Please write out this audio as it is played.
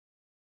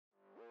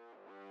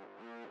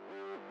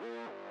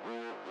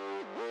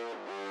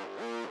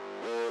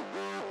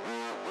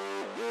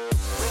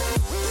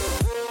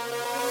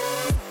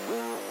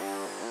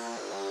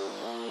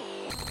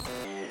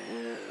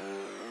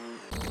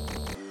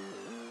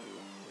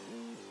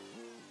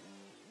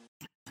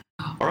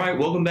All right,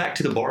 welcome back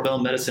to the Barbell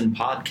Medicine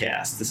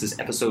Podcast. This is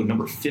episode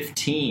number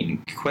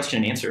 15, question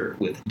and answer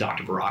with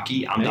Dr.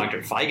 Baraki. I'm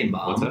Dr.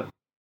 Feigenbaum. What's up?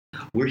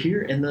 We're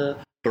here in the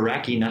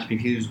Baraki, not to be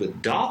confused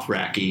with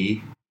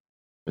Dothraki.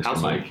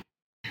 Mr. Mike.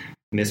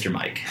 Mr.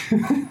 Mike.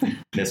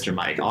 Mr.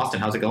 Mike.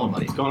 Austin, how's it going,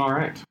 buddy? It's going all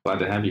right. Glad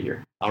to have you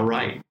here. All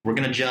right, we're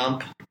going to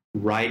jump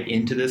right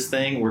into this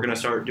thing. We're going to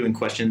start doing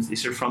questions.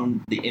 These are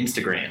from the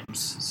Instagrams,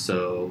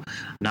 so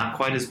not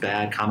quite as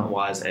bad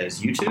comment-wise as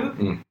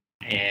YouTube,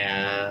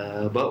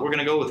 but we're going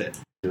to go with it.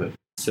 Do it.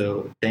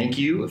 So thank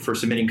you for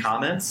submitting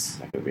comments.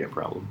 That could be a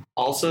problem.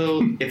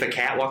 Also, if a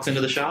cat walks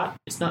into the shot,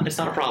 it's not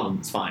a problem.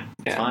 It's fine.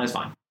 It's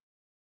fine.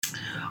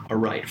 All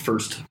right,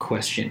 first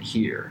question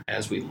here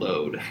as we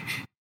load.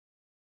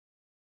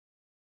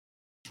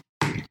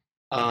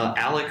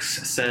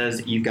 Alex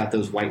says you've got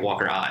those White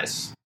Walker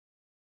eyes.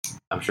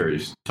 I'm sure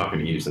he's talking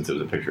to you since it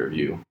was a picture of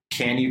you.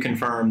 Can you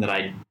confirm that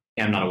I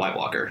am not a White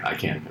Walker? I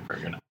can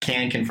confirm you're not.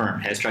 Can confirm.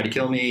 Has tried to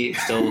kill me.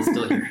 Still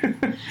here.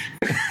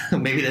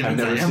 Maybe that I've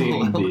means never I am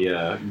seen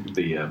loyal.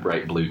 the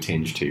bright blue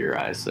tinge to your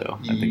eyes, so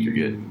I think you're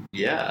good.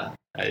 Yeah.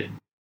 All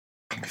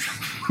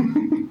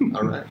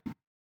right.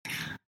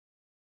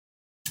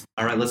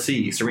 All right, let's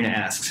see. Serena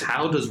asks,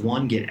 how does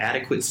one get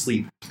adequate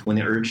sleep when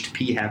the urge to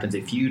pee happens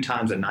a few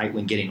times a night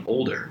when getting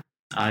older?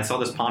 I saw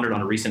this pondered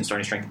on a recent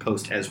Starting Strength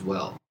post as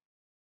well.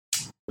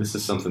 This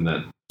is something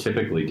that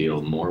typically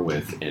deal more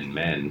with in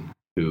men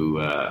who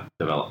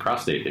develop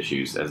prostate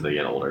issues as they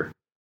get older.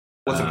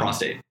 What's a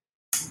prostate?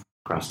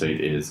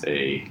 Prostate is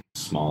a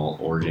small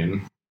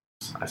organ,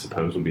 I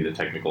suppose would be the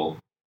technical.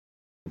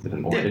 Is it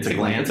an organ? It's a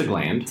gland. It's a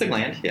gland. It's a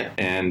gland, yeah.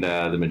 And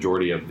the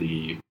majority of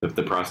the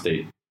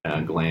prostate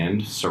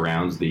gland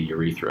surrounds the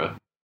urethra,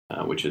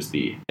 which is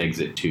the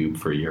exit tube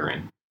for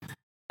urine.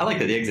 I like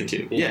that, the exit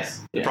tube.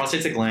 Yes. The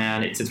prostate's a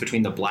gland. It sits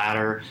between the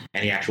bladder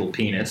and the actual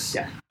penis.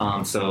 Yeah.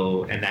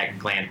 And that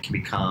gland can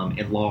become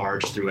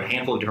enlarged through a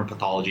handful of different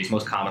pathologies,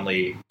 most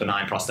commonly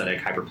benign prostatic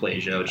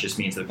hyperplasia, which just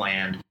means the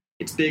gland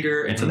it's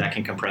bigger, and so that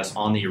can compress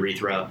on the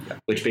urethra,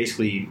 which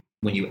basically,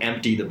 when you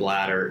empty the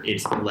bladder,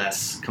 it's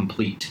less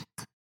complete.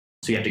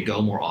 So you have to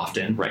go more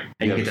often. Right.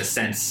 And you get the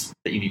sense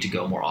that you need to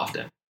go more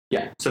often.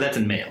 Yeah. So that's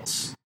in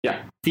males.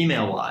 Yeah.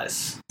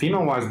 Female-wise,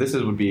 this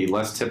would be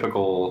less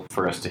typical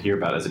for us to hear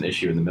about as an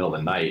issue in the middle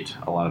of the night.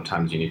 A lot of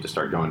times you need to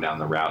start going down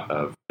the route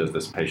of, does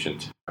this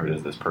patient or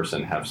does this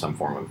person have some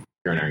form of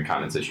urinary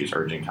incontinence issues,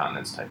 urgent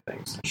incontinence type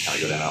things? Kind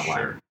of go down that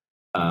line.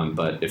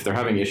 But if they're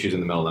having issues in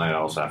the middle of the night, I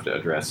also have to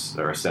address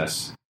or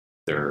assess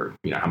their,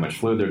 how much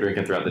fluid they're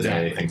drinking throughout the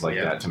day, things like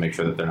that, to make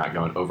sure that they're not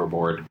going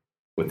overboard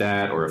with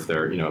that. Or if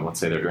they're, let's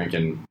say they're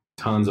drinking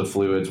tons of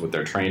fluids with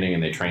their training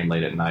and they train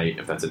late at night,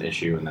 if that's an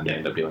issue, and then they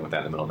end up dealing with that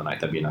in the middle of the night,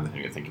 that'd be another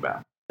thing to think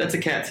about. That's a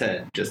cat's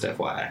head, just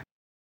FYI.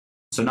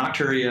 So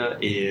nocturia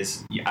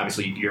is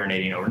obviously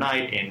urinating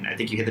overnight, and I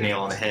think you hit the nail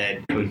on the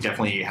head. We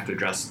definitely have to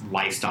address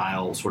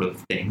lifestyle sort of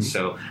things.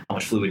 So how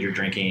much fluid you're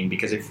drinking,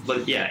 because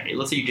let's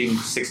say you drink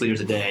 6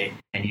 liters a day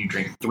and you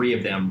drink 3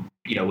 of them,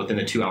 within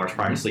the 2 hours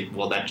prior to sleep,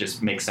 well, that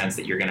just makes sense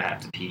that you're going to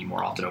have to pee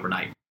more often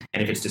overnight.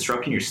 And if it's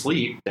disrupting your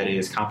sleep, that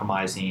is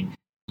compromising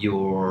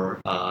your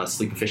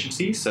sleep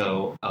efficiency,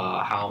 so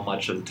how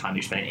much of the time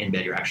you spend in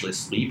bed you're actually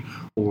asleep,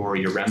 or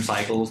your REM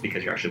cycles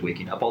because you're actually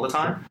waking up all the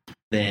time,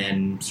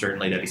 then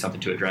certainly that'd be something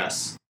to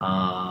address.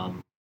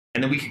 And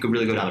then we could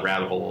really go down the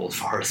rabbit hole as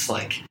far as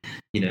going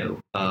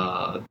to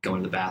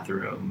the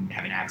bathroom,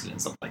 having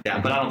accidents, something like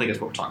that. But I don't think that's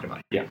what we're talking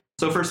about. Yeah.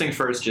 So first things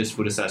first, just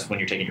would assess when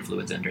you're taking your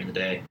fluids in during the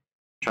day.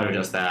 Try to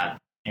adjust that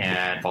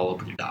and follow up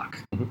with your doc.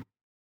 Mm-hmm.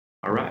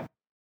 All right.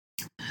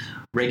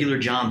 Regular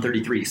John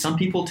 33. Some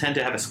people tend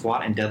to have a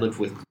squat and deadlift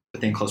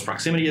within close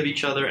proximity of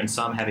each other, and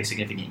some have a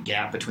significant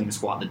gap between the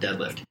squat and the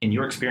deadlift. In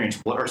your experience,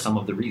 what are some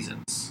of the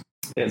reasons?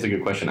 Yeah, it's a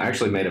good question. I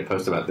actually made a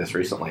post about this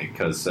recently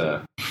because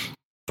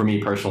for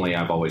me personally,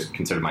 I've always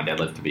considered my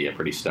deadlift to be a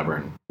pretty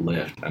stubborn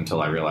lift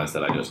until I realized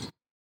that I just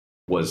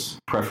was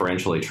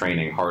preferentially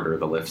training harder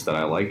the lifts that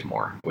I liked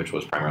more, which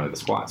was primarily the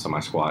squat. So my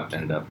squat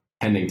ended up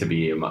tending to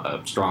be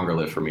a stronger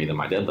lift for me than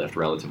my deadlift,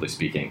 relatively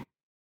speaking.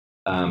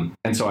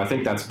 And so I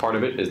think that's part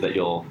of it, is that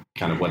you'll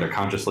kind of, whether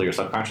consciously or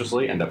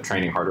subconsciously, end up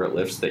training harder at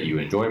lifts that you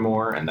enjoy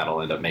more, and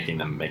that'll end up making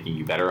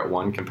you better at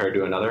one compared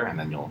to another, and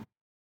then you'll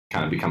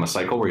kind of become a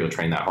cycle where you'll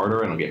train that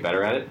harder and you'll get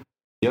better at it.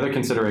 The other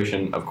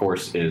consideration, of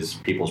course, is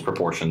people's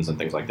proportions and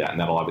things like that, and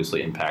that'll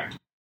obviously impact,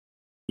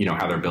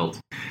 how they're built,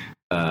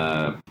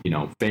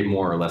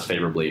 more or less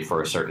favorably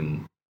for a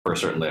certain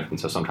lift. And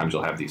so sometimes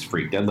you'll have these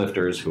freak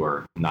deadlifters who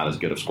are not as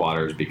good of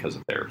squatters because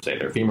of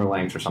their femur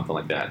length or something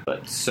like that.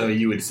 But so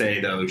you would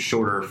say those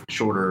shorter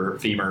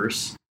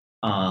femurs,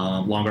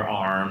 longer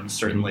arms,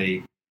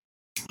 certainly.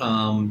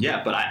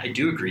 But I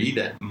do agree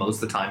that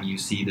most of the time you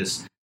see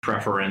this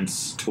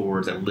preference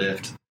towards a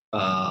lift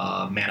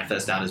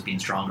manifest out as being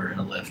stronger in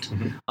a lift.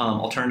 Mm-hmm.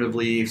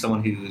 Alternatively, if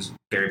someone who's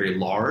very, very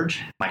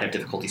large might have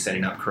difficulty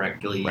setting up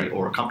correctly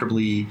or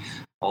comfortably,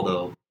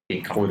 although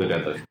for the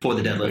deadlift.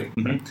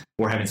 Mm-hmm.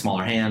 Or having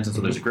smaller hands, and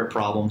so there's a grip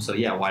problem. So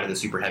why do the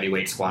super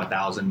heavyweights squat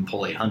 1,000,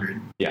 pull 800?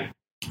 Yeah.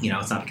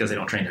 It's not because they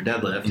don't train their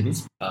deadlift. Mm-hmm.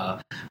 It's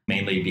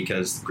mainly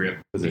because grip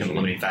is a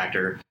limiting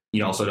factor.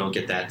 You also don't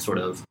get that sort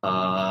of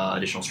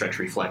additional stretch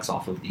reflex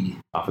off of the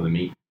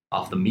meat.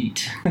 Off the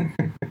meat.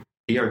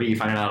 BRB,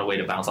 finding out a way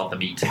to bounce off the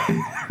meat.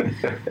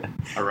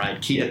 All right.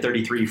 Kita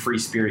 33 Free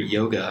Spirit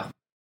Yoga.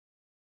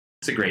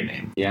 It's a great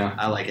name. Yeah.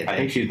 I like it. I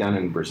think she's down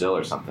in Brazil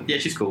or something. Yeah,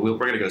 she's cool. We're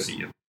going to go see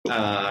you.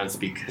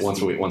 Speak.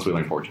 Once we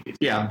learn Portuguese.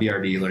 Yeah,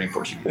 BRB, learning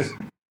Portuguese.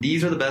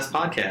 These are the best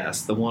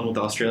podcasts. The one with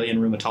the Australian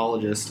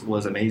rheumatologist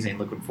was amazing.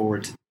 Looking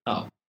forward to...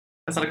 Oh,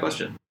 that's not a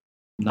question.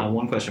 Not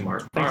one question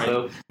mark. All right.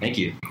 So. Thank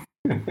you.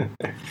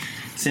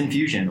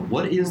 Synfusion.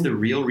 What is the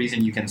real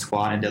reason you can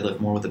squat and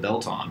deadlift more with the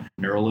belt on?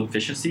 Neural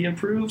efficiency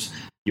improves?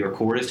 Your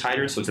core is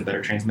tighter, so it's a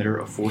better transmitter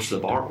of force to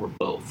the bar, or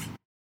both?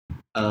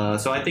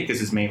 So I think this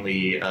is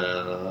mainly...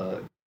 there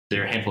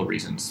are a handful of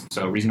reasons.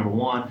 So reason number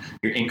one,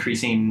 you're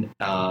increasing...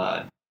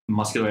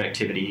 muscular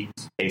activity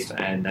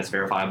and that's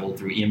verifiable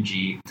through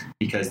EMG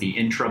because the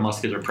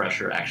intramuscular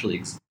pressure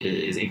actually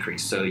is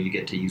increased. So you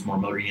get to use more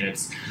motor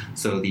units.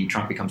 So the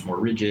trunk becomes more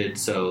rigid.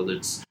 So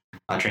it's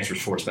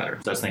transfers force better.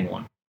 So that's thing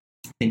one.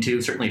 Thing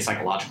two, certainly a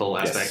psychological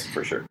aspect. Yes,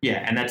 for sure.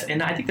 Yeah,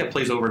 and I think that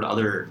plays over to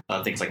other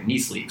things like knee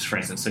sleeves, for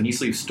instance. So knee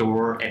sleeves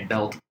store and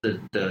belt,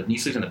 the knee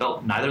sleeves and the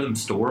belt, neither of them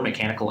store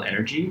mechanical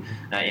energy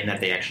in that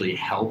they actually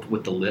help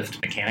with the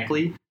lift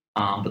mechanically.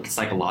 But the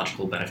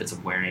psychological benefits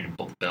of wearing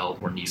both belt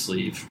or knee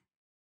sleeve,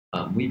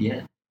 we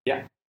get.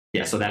 Yeah,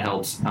 so that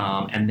helps.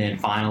 And then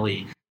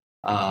finally,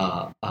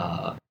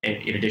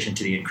 in addition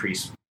to the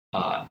increased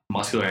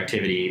muscular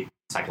activity,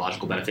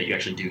 psychological benefit, you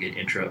actually do get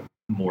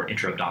more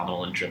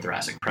intra-abdominal and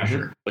intrathoracic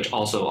pressure, which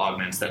also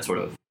augments that sort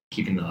of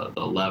keeping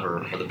the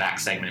lever or the back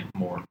segment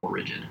more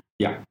rigid.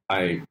 Yeah,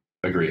 I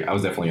agree. I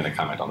was definitely going to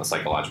comment on the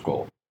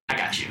psychological. I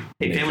got you.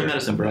 Hey, family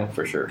medicine, bro.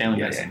 For sure. Family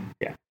medicine.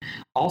 Yeah.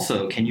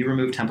 Also, can you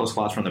remove tempo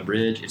squats from the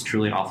bridge? It's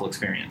truly an awful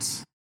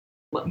experience.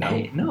 Look, no.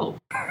 Hey, no.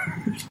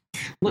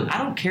 Look, I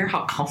don't care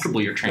how comfortable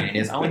your training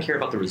is. I only care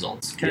about the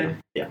results. Okay?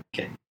 Yeah.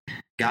 Okay.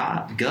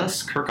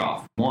 Gus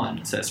Kirchhoff,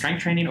 1, says,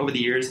 strength training over the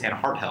years and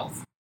heart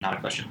health. Not a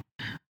question.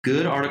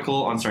 Good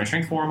article on Starting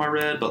Strength Forum I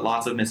read, but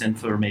lots of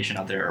misinformation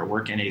out there. I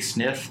work in a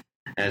SNF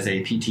as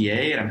a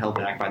PTA, and I'm held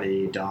back by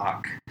the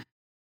doc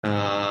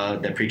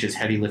that preaches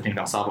heavy lifting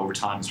Valsalva over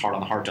time is hard on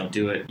the heart, don't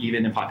do it,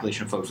 even in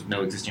population of folks with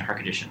no existing heart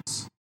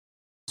conditions.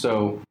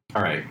 So,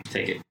 all right.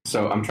 Take it.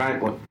 So I'm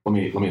trying, let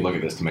me look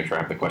at this to make sure I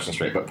have the question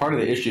straight. But part of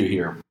the issue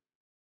here,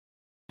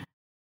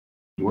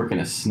 you work in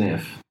a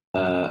SNF.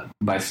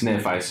 By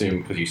SNF, I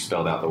assume, because you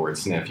spelled out the word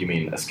SNF, you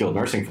mean a skilled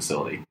nursing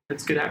facility.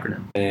 It's a good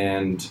acronym.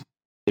 And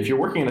if you're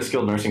working in a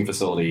skilled nursing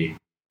facility,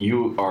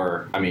 you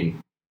are,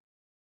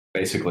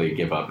 basically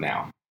give up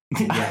now.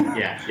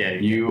 Yeah.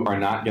 You are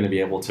not going to be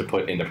able to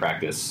put into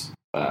practice.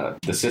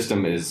 The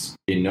system is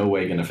in no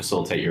way going to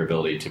facilitate your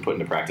ability to put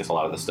into practice a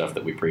lot of the stuff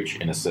that we preach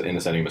in the setting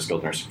of a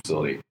skilled nursing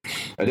facility.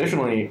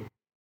 Additionally,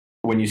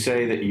 when you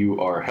say that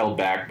you are held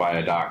back by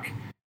a doc,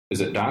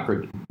 is it doc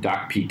or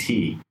doc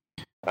PT,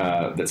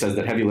 that says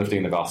that heavy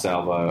lifting the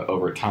Valsalva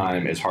over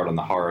time is hard on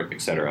the heart,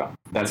 etc.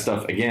 That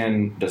stuff,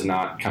 again, does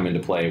not come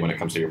into play when it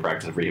comes to your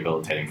practice of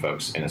rehabilitating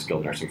folks in a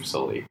skilled nursing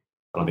facility.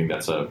 I don't think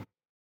that's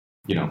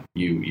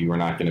you are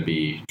not going to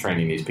be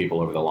training these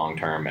people over the long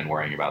term and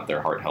worrying about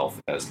their heart health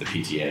as the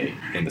PTA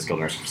in the skilled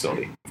nursing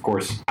facility. Of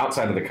course,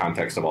 outside of the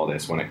context of all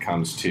this, when it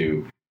comes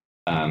to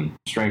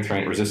strength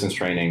training, resistance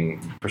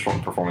training,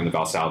 performing the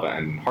Valsalva,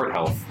 and heart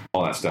health,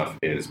 all that stuff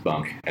is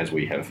bunk, as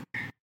we have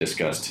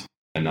discussed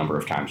a number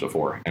of times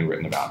before and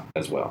written about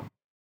as well.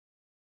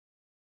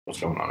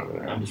 What's going on over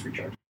there? I'm just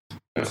recharging.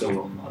 Okay. Still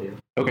rolling audio.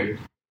 Okay.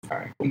 All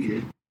right. You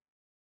good?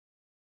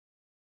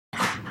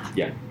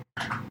 Yeah.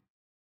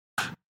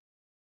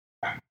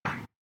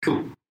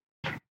 Cool.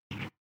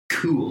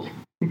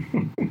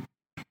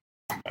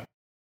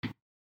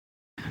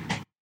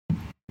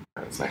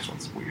 This next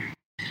one's weird.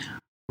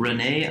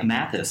 Renee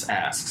Mathis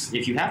asks,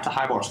 if you have to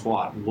high bar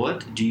squat,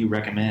 what do you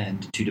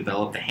recommend to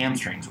develop the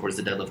hamstrings, or is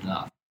the deadlift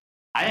enough?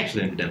 I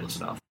actually think the deadlift's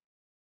enough,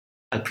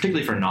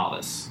 particularly for a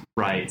novice,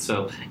 right?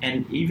 So,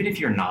 and even if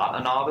you're not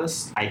a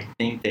novice, I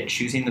think that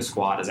choosing the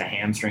squat as a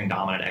hamstring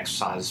dominant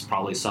exercise is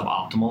probably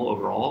suboptimal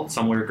overall.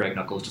 Somewhere Greg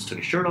Knuckles just took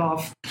his shirt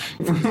off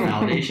for his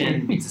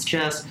validation, beats his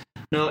chest.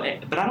 No,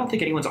 but I don't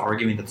think anyone's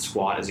arguing that the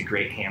squat is a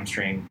great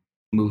hamstring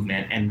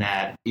movement, and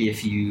that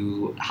if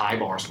you high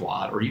bar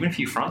squat, or even if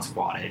you front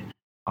squatted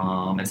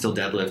and still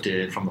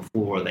deadlifted from the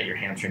floor, that your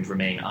hamstrings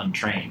remain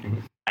untrained. Mm-hmm.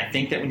 I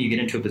think that when you get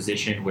into a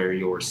position where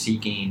you're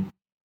seeking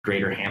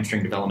greater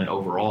hamstring development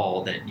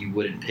overall, that you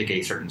wouldn't pick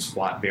a certain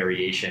squat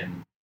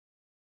variation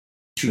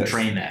to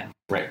train that.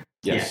 Right.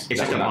 Yes. Yeah,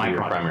 it's just a byproduct.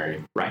 Your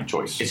primary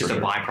choice. It's just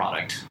a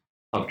byproduct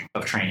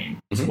of training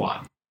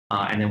squat.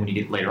 And then when you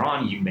get later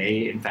on, you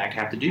may, in fact,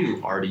 have to do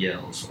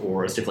RDLs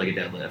or a stiff-legged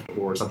deadlift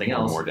or something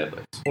else.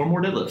 Or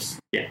more deadlifts.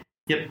 Yeah.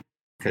 Yep.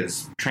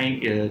 Because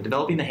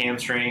developing the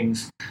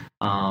hamstrings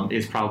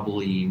is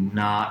probably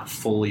not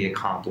fully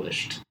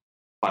accomplished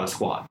by the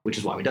squat, which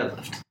is why we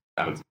deadlift.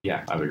 I would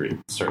agree.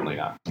 Certainly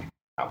not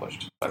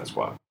accomplished by the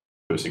squat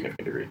to a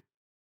significant degree.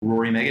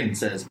 Rory Megan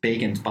says,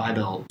 Bacon's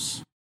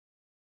barbells.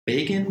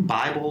 Bacon,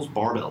 Bibles,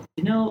 Barbell.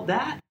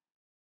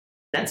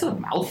 That's a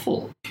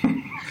mouthful.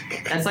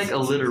 That's like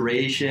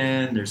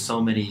alliteration. There's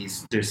so many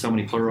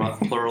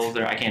plurals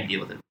there. I can't deal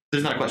with it.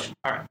 There's not a question.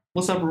 All right.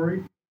 What's up,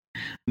 Rory?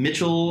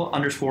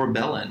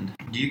 Mitchell_Belland.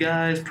 Do you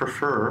guys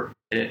prefer,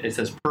 it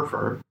says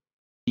prefer,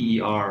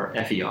 PER,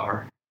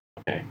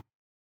 okay,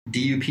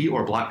 DUP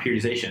or block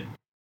periodization?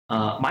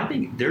 My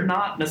thing, they're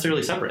not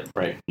necessarily separate.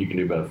 Right. You can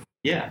do both.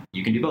 Yeah,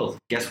 you can do both.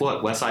 Guess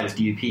what? Westside is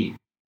DUP.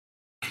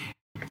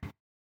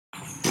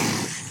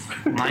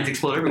 Minds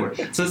explode everywhere.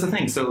 So that's the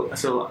thing.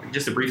 So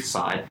just a brief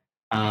aside.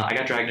 I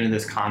got dragged into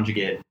this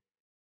conjugate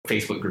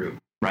Facebook group,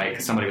 right?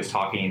 Because somebody was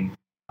talking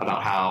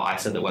about how I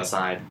said that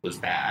Westside was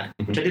bad,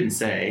 which I didn't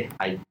say.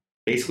 I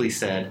basically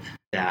said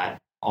that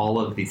all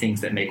of the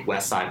things that make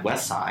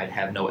Westside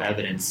have no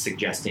evidence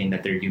suggesting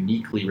that they're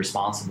uniquely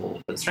responsible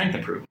for the strength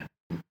improvement,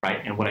 right?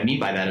 And what I mean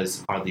by that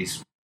are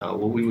these what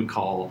we would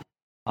call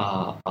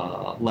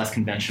less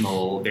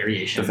conventional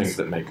variations. The things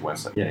that make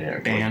Westside. Yeah.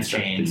 Bands,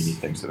 chains. The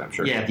unique things to them,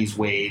 sure. Yeah, these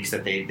waves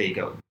that they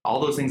go.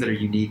 All those things that are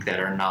unique that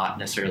are not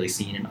necessarily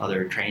seen in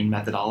other training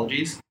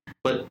methodologies.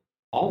 But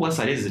all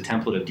Westside is a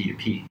template of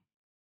DUP,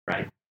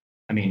 right?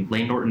 I mean,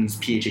 Lane Norton's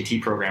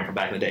PHAT program from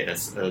back in the day,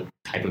 that's a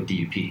type of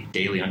DUP,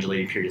 daily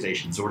undulating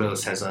periodization.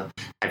 Zordos has a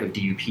type of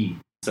DUP.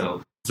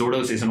 So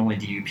Zordos isn't only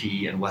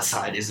DUP and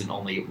Westside isn't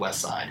only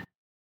Westside.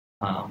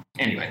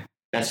 Anyway,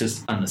 that's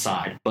just an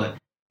aside. But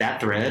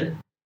that thread...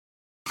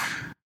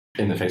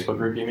 In the Facebook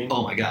group, you mean?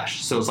 Oh my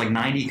gosh. So it's like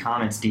 90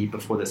 comments deep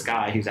before this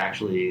guy who's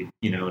actually,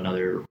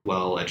 another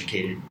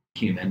well-educated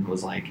human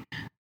was like,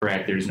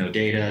 correct, there's no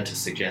data to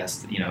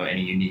suggest,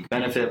 any unique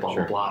benefit, blah,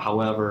 sure. blah, blah.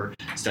 However,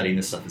 studying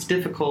this stuff is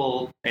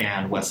difficult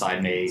and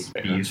Westside may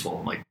be useful.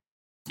 I'm like,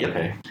 yep,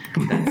 okay.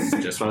 That's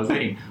just what I was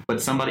waiting.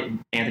 But somebody,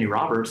 Anthony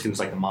Roberts, who was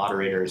like the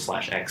moderator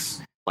 /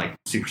 ex, like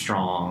super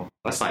strong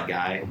Westside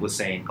guy, was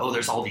saying, oh,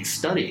 there's all these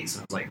studies.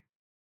 And I was like,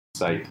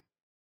 Site.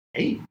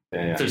 Hey,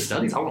 if there's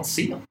studies, I want to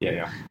see them.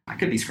 Yeah. I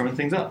could be screwing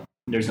things up.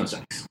 There's no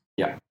studies.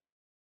 Yeah,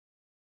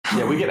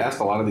 we get asked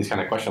a lot of these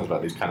kind of questions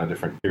about these kind of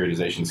different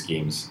periodization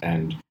schemes,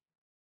 and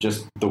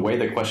just the way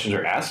the questions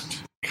are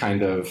asked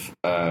kind of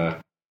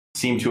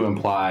seem to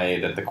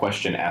imply that the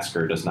question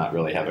asker does not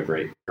really have a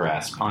great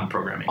grasp on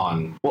programming.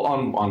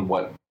 On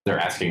what they're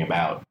asking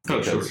about. Oh,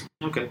 because,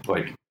 sure. Okay.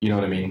 Like, you know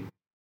what I mean?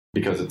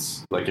 Because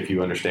it's like if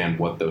you understand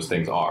what those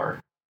things are,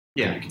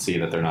 yeah, you can see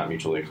that they're not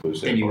mutually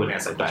exclusive. And you wouldn't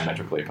ask that question.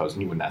 Diametrically opposed,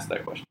 and you wouldn't ask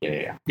that question.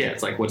 Yeah. Yeah,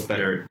 it's like, what's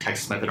better,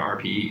 Texas method or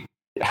RPE?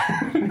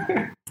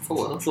 Yeah.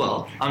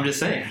 well, I'm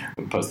just saying.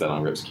 Post that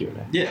on Rip's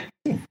Q&A. Yeah.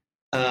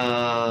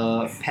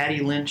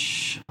 Patty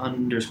Lynch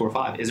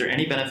 _5. Is there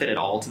any benefit at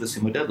all to the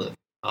sumo deadlift?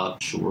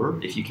 Sure,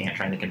 if you can't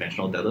train the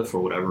conventional deadlift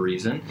for whatever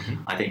reason.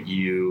 Mm-hmm. I think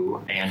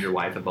you and your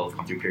wife have both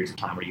gone through periods of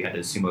time where you had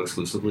to sumo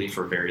exclusively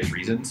for various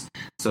reasons.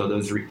 So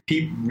those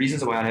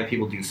reasons why I have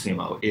people do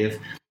sumo. If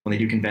when they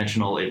do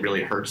conventional, it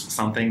really hurts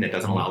something that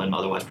doesn't allow them to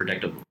otherwise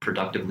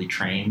productively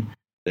train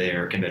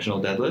their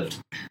conventional deadlift.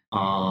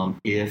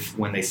 If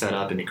when they set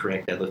up in the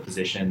correct deadlift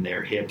position,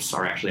 their hips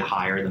are actually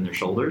higher than their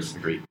shoulders,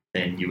 Agreed.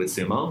 then you would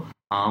sumo.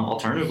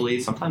 Alternatively,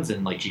 sometimes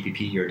in like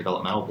GPP or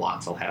developmental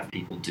blocks, I'll have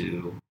people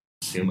do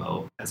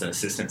sumo as an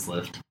assistance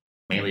lift,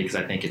 mainly because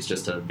I think it's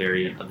just a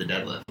variant of the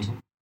deadlift. Mm-hmm.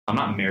 I'm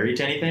not married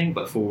to anything,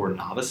 but for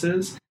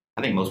novices,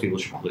 I think most people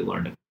should probably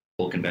learn to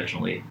pull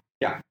conventionally.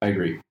 Yeah, I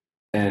agree.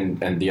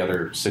 And the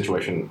other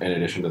situation, in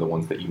addition to the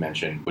ones that you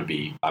mentioned, would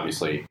be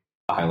obviously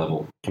a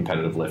high-level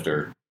competitive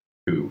lifter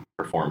who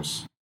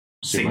performs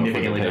sumo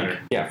significantly better.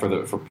 Yeah,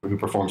 who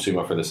performs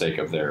sumo for the sake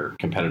of their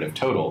competitive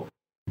total.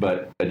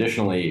 But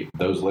additionally,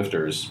 those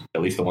lifters,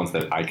 at least the ones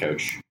that I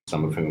coach,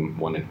 one of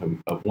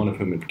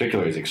whom in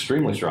particular is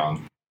extremely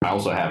strong, I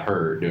also have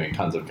her doing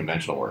tons of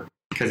conventional work.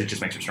 Because it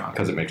just makes her stronger.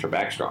 Because it makes her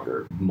back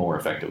stronger more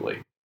effectively.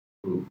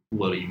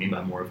 What do you mean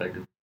by more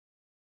effective?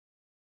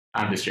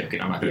 I'm just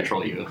joking. I'm not going to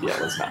troll you. Yeah,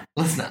 let's not.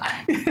 Let's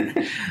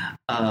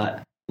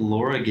not.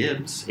 Laura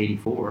Gibbs,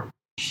 84.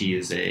 She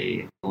is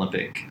a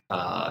Olympic.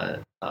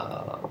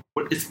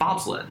 It's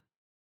bobsled,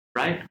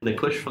 right? They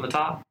push from the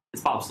top.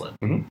 It's bobsled.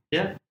 Mm-hmm.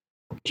 Yeah.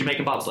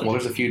 Jamaican bobsled. Well,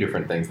 there's a few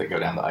different things that go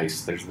down the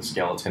ice. There's the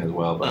skeleton as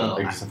well, but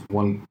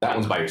that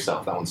one's by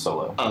yourself. That one's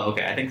solo. Oh,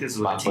 okay. I think this is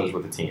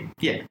with the team.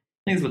 Yeah, I think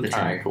this is with the team.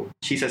 All right, cool.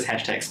 She says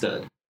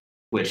 #stud,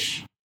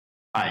 which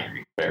I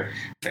agree.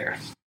 Fair.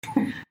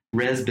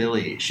 Res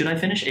Billy, should I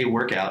finish a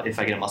workout if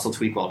I get a muscle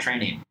tweak while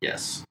training?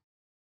 Yes.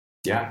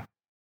 Yeah.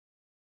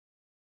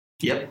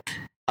 Yep.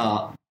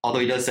 Although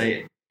he does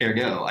say,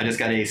 ergo, I just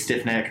got a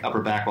stiff neck,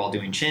 upper back while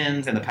doing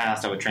chins. In the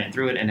past, I would train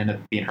through it and end up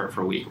being hurt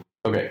for a week.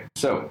 Okay,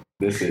 so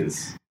this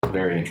is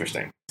very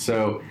interesting.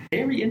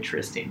 Very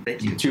interesting.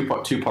 Thank you. Two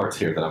parts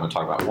here that I'm going to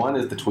talk about. One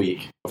is the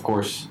tweak. Of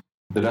course,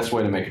 the best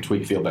way to make a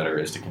tweak feel better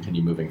is to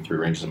continue moving through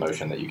ranges of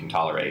motion that you can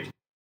tolerate,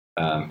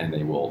 and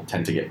they will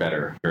tend to get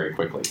better very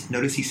quickly.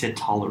 Notice he said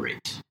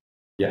tolerate.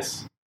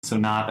 Yes. So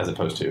not as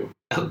opposed to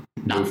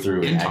move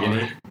through in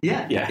agony.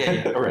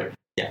 Yeah. All right.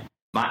 Yeah.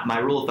 My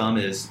rule of thumb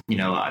is, you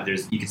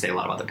can say a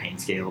lot about the pain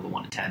scale, the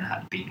 1 to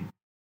 10 being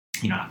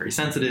not very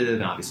sensitive,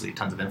 and obviously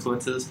tons of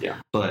influences. Yeah.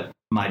 But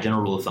my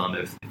general rule of thumb,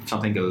 if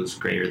something goes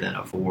greater than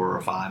a 4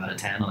 or 5 out of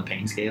 10 on the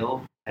pain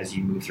scale, as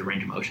you move through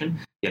range of motion,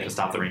 you have to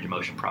stop the range of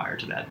motion prior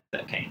to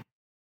that pain.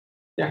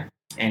 Yeah.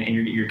 And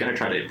you're going to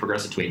try to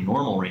progress it to a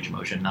normal range of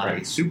motion, not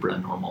a super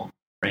normal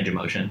range of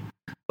motion.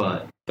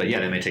 But yeah,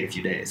 that may take a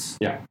few days.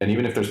 Yeah. And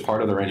even if there's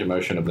part of the range of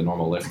motion of the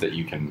normal lift that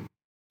you can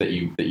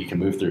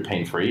move through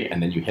pain free,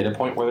 and then you hit a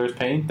point where there's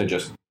pain, then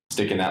just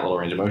stick in that little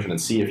range of motion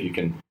and see if you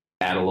can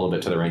add a little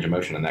bit to the range of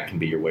motion, and that can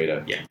be your way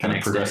to kind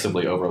of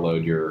progressively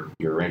overload your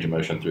range of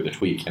motion through the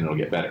tweak, and it'll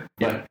get better.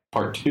 Yeah. But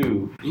part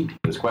 2 of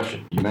this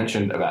question, you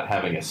mentioned about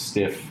having a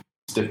stiff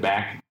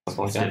back,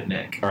 something like stiff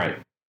neck. All right.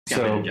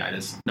 So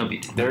meningitis. No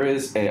big deal. There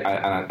is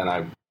and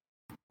I'm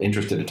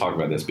interested to talk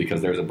about this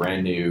because there's a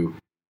brand new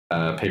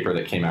paper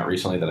that came out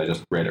recently that I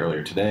just read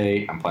earlier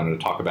today. I'm planning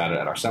to talk about it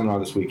at our seminar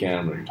this weekend.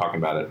 I'm going to be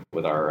talking about it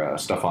with our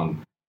stuff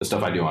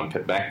I do on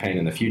back pain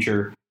in the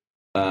future.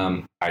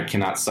 I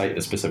cannot cite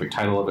the specific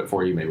title of it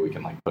for you. Maybe we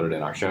can put it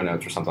in our show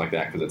notes or something like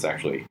that, because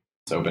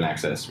it's open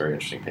access, very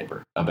interesting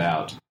paper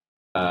about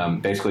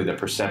basically the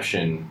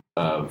perception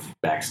of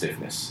back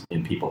stiffness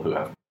in people who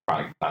have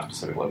chronic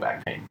non-specific low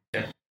back pain.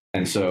 Yeah.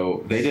 And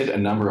so they did a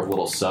number of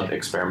little sub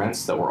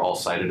experiments that were all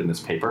cited in this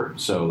paper.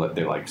 So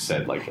they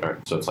said all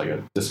right, so it's like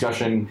a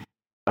discussion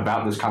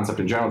about this concept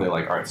in general. They're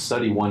all right,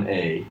 study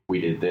 1A, we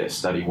did this.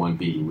 Study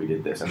 1B, we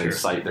did this. And they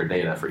cite their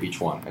data for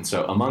each one. And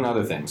so among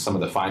other things, some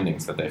of the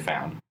findings that they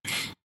found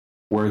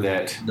were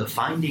that... The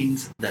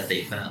findings that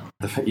they found.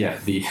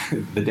 The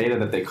data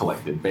that they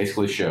collected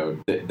basically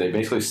showed that they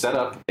basically set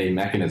up a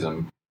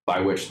mechanism by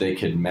which they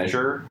could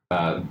measure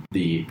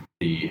the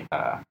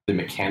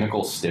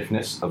mechanical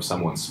stiffness of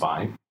someone's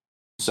spine.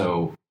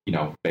 So,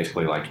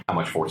 basically how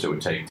much force it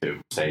would take to,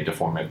 say,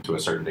 deform it to a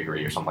certain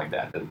degree or something like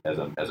that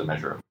as a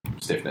measure of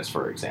stiffness,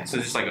 for example. So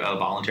it's just a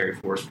voluntary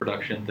force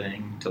production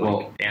thing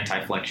to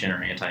anti-flexion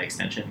or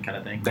anti-extension kind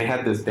of thing? They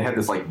had this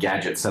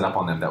gadget set up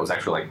on them that was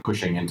actually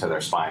pushing into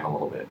their spine a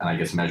little bit, and I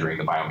guess measuring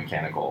the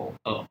biomechanical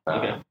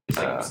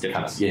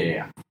stiffness.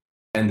 Yeah.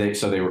 And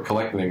they were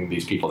collecting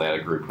these people. They had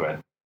a group who had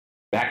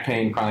back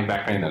pain, chronic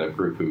back pain, that a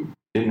group who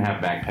didn't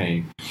have back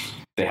pain.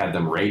 They had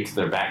them rate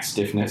their back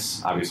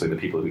stiffness. Obviously, the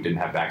people who didn't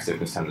have back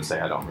stiffness tend to say,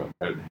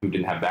 who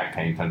didn't have back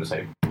pain tend to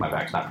say, my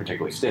back's not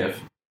particularly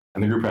stiff.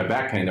 And the group who had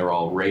back pain, they were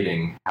all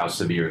rating how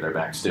severe their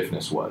back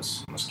stiffness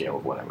was on a scale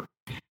of whatever.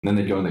 And then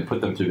they'd go and they put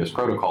them through this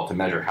protocol to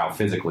measure how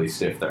physically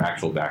stiff their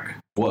actual back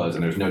was,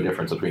 and there's no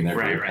difference between their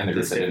group and the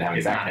group that didn't have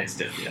any back pain.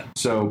 Stiff, yeah.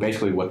 So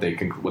basically what they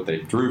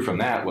drew from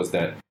that was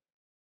that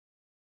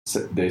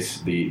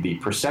the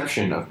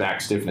perception of back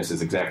stiffness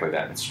is exactly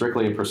that. It's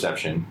strictly a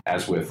perception.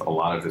 As with a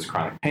lot of this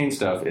chronic pain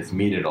stuff, it's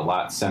meted a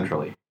lot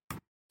centrally.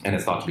 And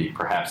it's thought to be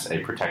perhaps a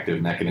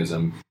protective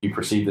mechanism. You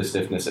perceive the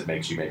stiffness, it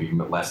makes you maybe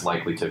less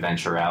likely to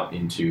venture out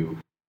into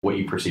what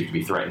you perceive to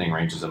be threatening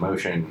ranges of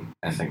motion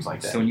and things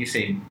like that. So when you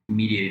say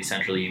mediated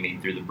centrally, you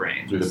mean through the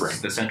brain? Through the brain.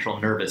 The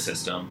central nervous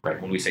system.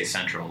 Right. When we say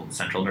central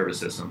nervous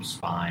system,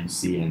 spine,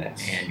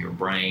 CNS, and your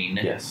brain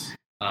yes,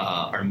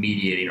 are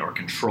mediating or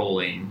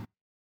controlling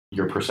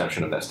your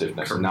perception of that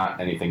stiffness,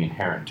 not anything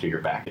inherent to your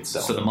back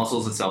itself. So the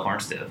muscles itself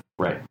aren't stiff.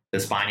 Right.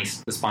 The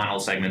spinal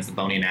segments, the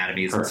bony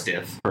anatomy isn't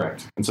stiff.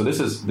 Correct. And so this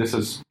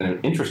is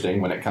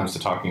interesting when it comes to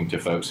talking to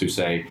folks who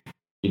say,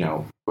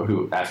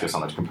 who ask us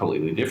on a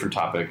completely different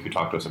topic, who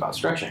talk to us about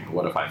stretching.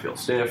 What if I feel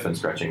stiff and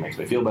stretching makes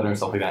me feel better and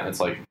stuff like that? And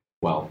it's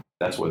well,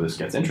 that's where this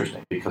gets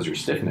interesting, because your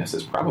stiffness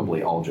is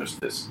probably all just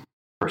this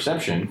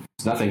perception.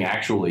 It's nothing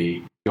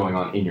actually going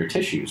on in your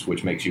tissues,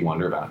 which makes you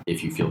wonder about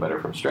if you feel better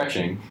from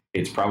stretching.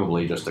 It's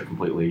probably just a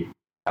completely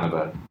kind of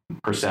a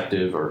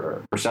perceptive or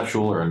a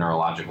perceptual or a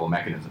neurological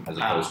mechanism, as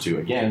opposed to,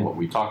 again, what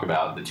we talk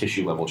about, the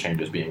tissue level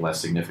changes being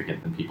less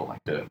significant than people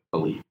like to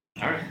believe.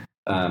 All right.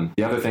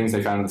 The other things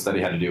they found in the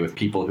study had to do with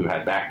people who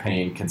had back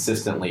pain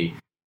consistently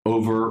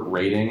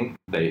overrating.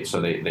 They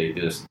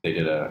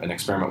did an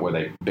experiment where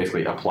they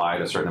basically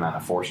applied a certain amount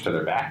of force to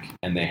their back,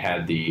 and they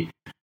had the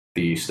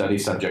study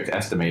subject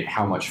estimate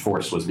how much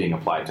force was being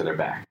applied to their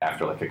back.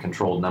 After a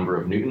controlled number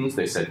of newtons,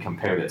 they said,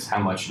 compare this. How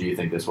much do you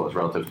think this was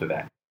relative to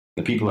that?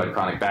 The people who had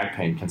chronic back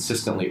pain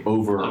consistently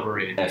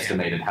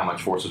overestimated how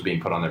much force was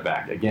being put on their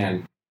back.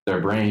 Again,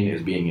 their brain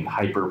is being in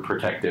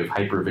hyper-protective,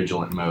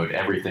 hyper-vigilant mode.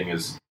 Everything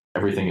is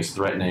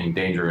threatening,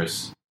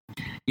 dangerous,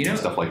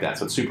 stuff like that.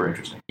 So it's super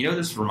interesting.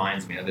 This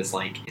reminds me of, it's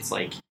like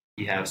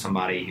you have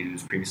somebody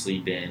who's previously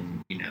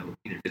been, either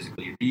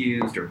physically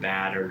abused or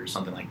battered or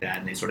something like that,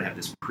 and they sort of have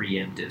this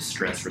preemptive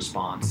stress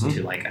response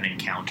to an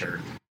encounter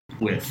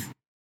with,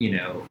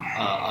 another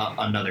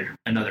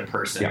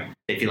person. Yeah.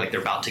 They feel like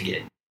they're about to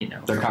get,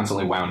 they're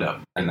constantly wound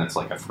up, and that's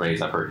a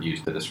phrase I've heard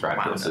used to describe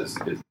this is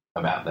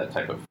about that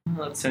type of.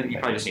 So you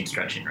probably just need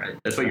stretching, right?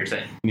 That's what you're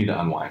saying. You need to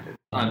unwind it.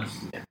 Yeah.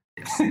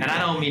 And I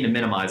don't mean to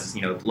minimize,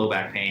 low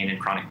back pain and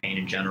chronic pain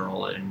in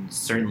general, and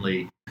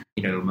certainly,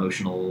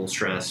 emotional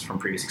stress from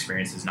previous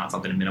experiences is not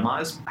something to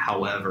minimize.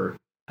 However,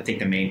 I think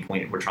the main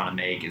point we're trying to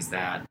make is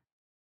that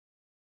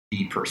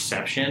the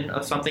perception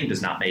of something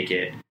does not make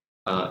it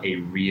a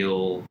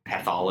real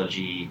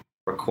pathology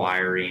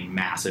requiring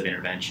massive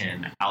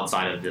intervention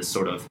outside of this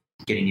sort of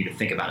getting you to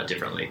think about it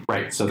differently.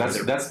 Right. So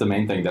that's the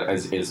main thing that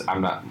is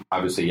I'm not,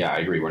 obviously, yeah, I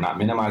agree. We're not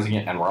minimizing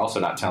it, and we're also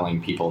not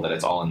telling people that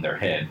it's all in their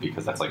head,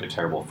 because that's like a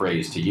terrible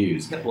phrase to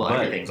use. Well, but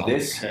everything's all in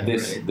your head,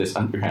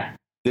 right?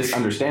 This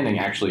understanding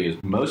actually is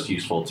most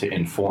useful to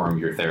inform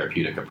your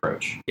therapeutic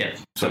approach.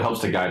 Yes. So it helps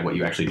to guide what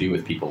you actually do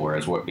with people.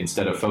 Whereas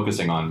instead of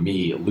focusing on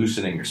me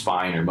loosening your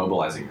spine or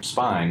mobilizing your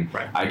spine,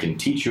 right, I can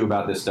teach you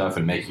about this stuff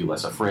and make you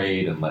less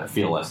afraid and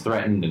feel less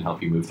threatened and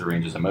help you move through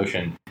ranges of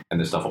motion. And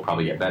this stuff will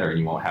probably get better, and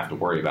you won't have to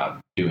worry about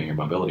doing your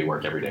mobility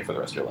work every day for the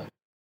rest of your life.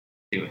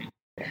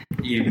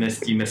 You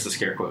missed the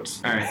scare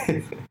quotes. All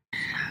right.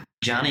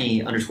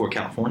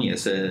 Johnny_California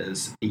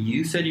says,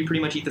 you said you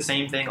pretty much eat the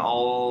same thing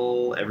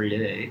every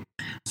day.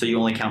 So you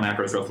only count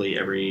macros roughly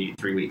every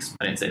 3 weeks.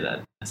 I didn't say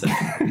that.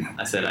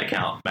 I said I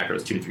count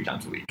macros 2 to 3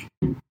 times a week.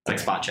 It's like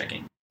spot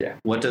checking. Yeah.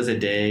 What does a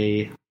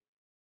day,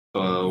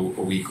 a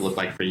week look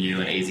like for you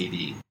in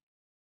AZD?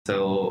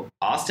 So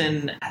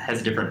Austin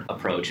has a different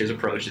approach. His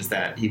approach is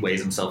that he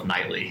weighs himself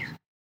nightly,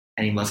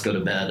 and he must go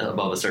to bed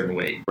above a certain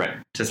weight, right,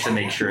 just to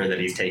make sure that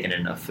he's taken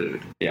enough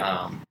food.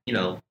 Yeah.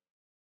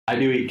 I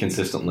do eat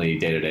consistently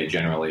day to day.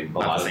 Generally, a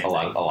lot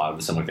of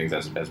the similar things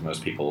as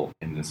most people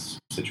in this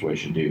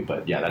situation do.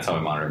 But yeah, that's how I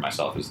monitor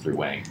myself, is through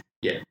weighing.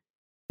 Yeah,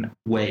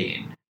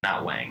 weighing,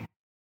 not weighing.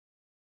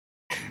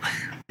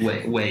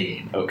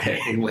 Weighing. Okay.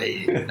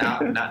 Weighing.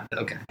 Not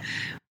okay.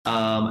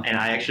 And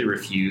I actually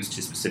refuse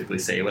to specifically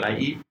say what I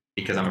eat,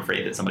 because I'm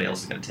afraid that somebody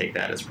else is going to take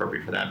that as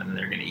appropriate for them, and then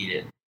they're going to eat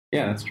it.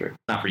 Yeah, that's true.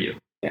 Not for you.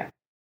 Yeah.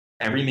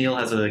 Every meal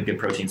has a good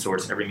protein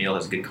source. Every meal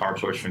has a good carb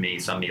source for me.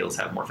 Some meals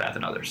have more fat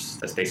than others.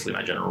 That's basically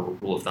my general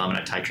rule of thumb, and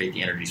I titrate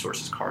the energy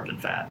sources, carbs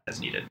and fat,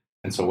 as needed.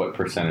 And so what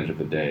percentage of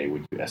the day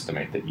would you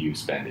estimate that you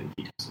spend in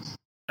ketosis?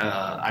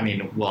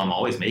 I'm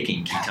always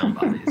making ketone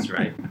bodies,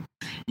 right?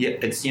 Yeah,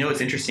 it's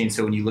interesting.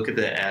 So when you look at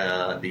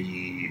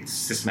the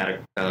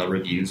systematic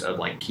reviews of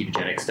like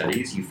ketogenic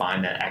studies, you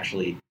find that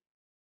actually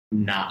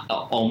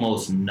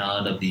almost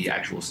none of the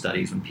actual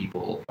studies when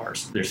people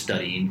they're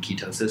studying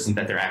ketosis,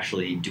 that they're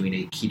actually doing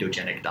a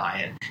ketogenic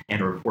diet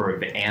and are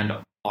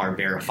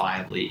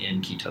verifiably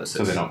in ketosis.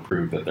 So they don't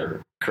prove that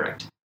they're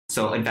correct.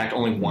 So in fact,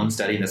 only one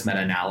study in this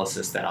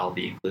meta-analysis that I'll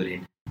be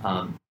including,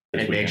 and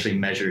they actually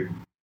measured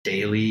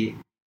daily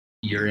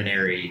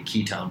urinary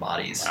ketone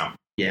bodies. Wow.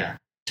 Yeah,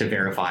 to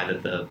verify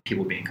that the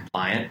people being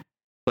compliant.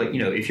 But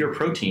if your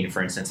protein,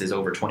 for instance, is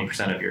over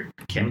 20% of your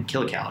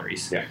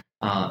kilocalories,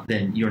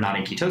 then you're not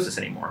in ketosis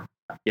anymore.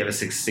 You have a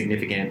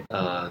significant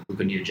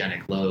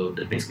gluconeogenic load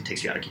that basically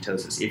takes you out of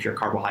ketosis. If your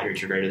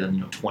carbohydrates are greater than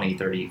 20,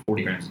 30,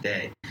 40 grams a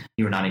day,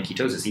 you are not in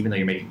ketosis. Even though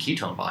you're making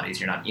ketone bodies,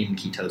 you're not in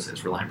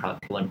ketosis, relying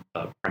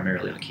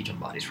primarily on ketone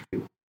bodies for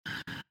fuel.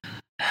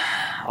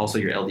 Also,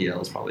 your LDL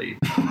is probably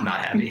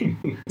not happy.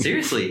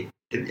 Seriously,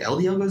 the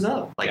LDL goes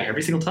up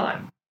every single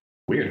time.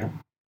 Weird, huh?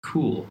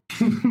 Cool.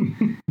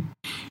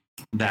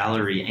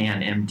 Valerie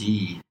Ann,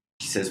 MD,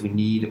 she says we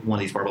need one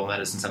of these barbell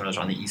medicine seminars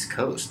on the East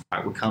Coast. All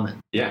right, we're coming.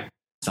 Yeah.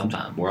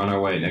 Sometime. We're on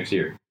our way next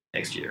year.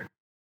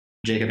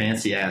 Jacob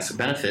Anstey asks,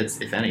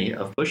 benefits, if any,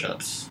 of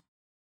push-ups?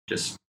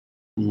 Just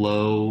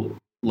low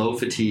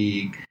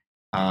fatigue,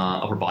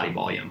 upper body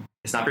volume.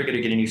 It's not very good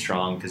at getting you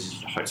strong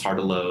because it's hard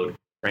to load.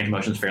 Range of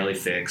motion is fairly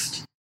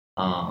fixed.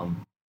 And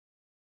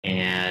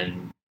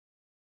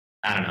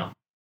I don't know.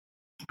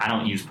 I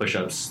don't use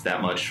push-ups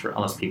that much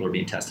unless people are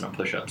being tested on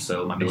push-ups.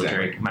 So my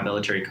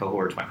military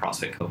cohorts, my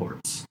CrossFit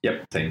cohorts.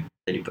 Yep, same.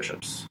 They do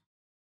push-ups.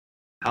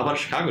 How about a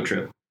Chicago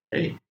trip?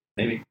 Hey,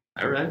 maybe.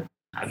 All right.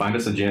 Find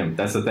us a gym.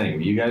 That's the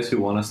thing. You guys who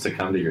want us to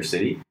come to your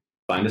city,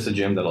 find us a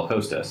gym that'll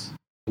host us.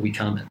 We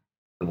coming.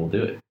 And we'll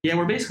do it. Yeah,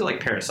 we're basically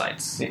like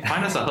parasites. Yeah.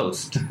 Find us a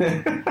host,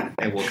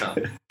 and we'll come.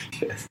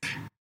 Yes.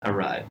 All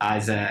right.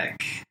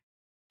 Isaac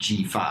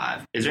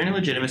G5. Is there any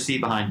legitimacy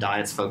behind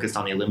diets focused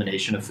on the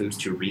elimination of foods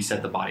to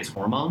reset the body's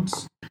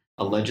hormones,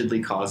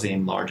 allegedly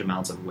causing large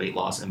amounts of weight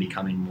loss and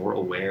becoming more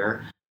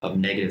aware of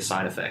negative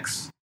side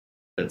effects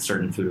that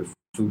certain food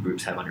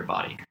groups have on your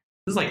body?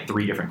 This is like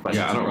 3 different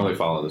questions. Yeah, I don't really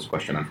follow this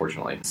question,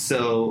 unfortunately.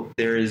 So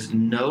there is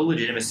no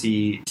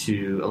legitimacy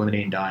to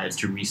eliminating diets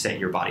to reset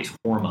your body's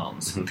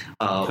hormones.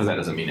 Because that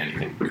doesn't mean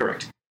anything.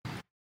 Correct.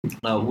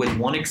 With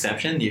one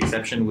exception. The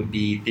exception would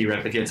be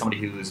theoretically if you had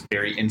somebody who is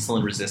very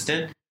insulin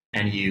resistant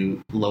and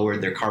you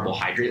lowered their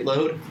carbohydrate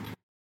load,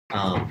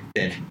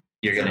 then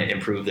you're going to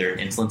improve their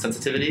insulin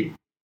sensitivity.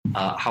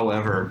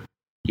 However,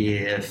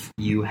 if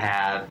you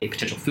have a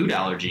potential food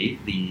allergy,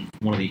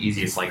 one of the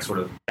easiest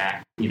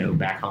back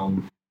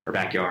home or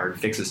backyard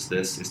fixes to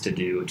this is to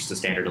do just a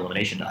standard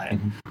elimination diet.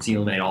 So you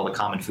eliminate all the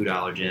common food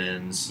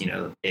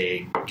allergens,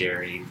 egg,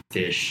 dairy,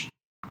 fish,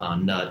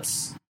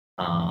 nuts,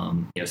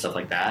 stuff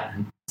like that.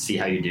 See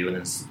how you do, and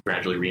then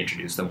gradually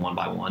reintroduce them one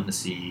by one to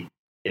see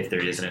if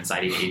there is an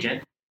inciting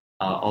agent.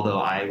 Although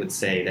I would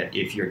say that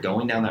if you're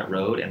going down that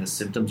road and the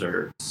symptoms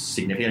are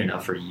significant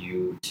enough for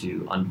you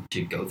to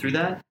go through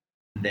that,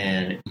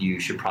 then you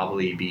should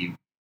probably be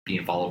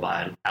being followed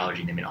by an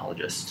allergy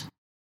immunologist,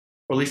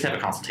 or at least have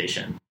a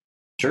consultation.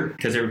 Sure.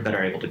 Because they're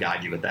better able to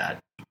guide you with that,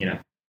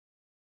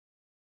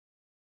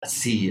 Let's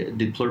see.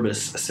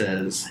 Duplurbus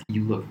says,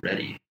 "You look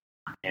ready."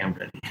 I am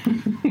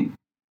ready.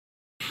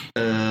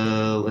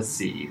 Let's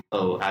see.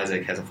 Oh,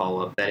 Isaac has a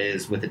follow-up. That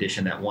is with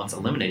addition that once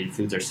eliminated,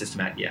 foods are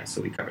systematic. Yeah,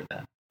 so we covered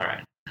that. All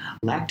right.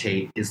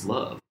 Lactate is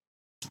love.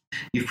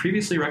 You've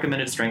previously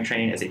recommended strength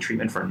training as a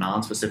treatment for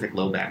non-specific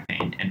low back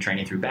pain and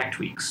training through back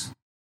tweaks.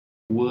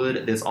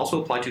 Would this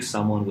also apply to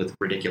someone with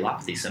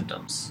radiculopathy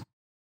symptoms?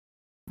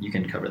 You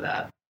can cover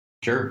that.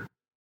 Sure.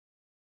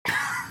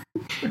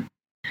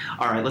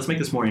 All right, let's make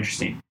this more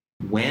interesting.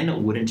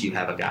 When wouldn't you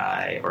have a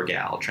guy or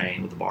gal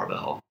train with a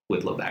barbell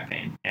with low back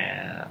pain?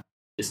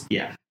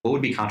 What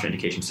would be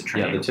contraindications to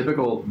training? Yeah,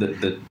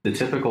 the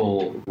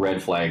typical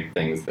red flag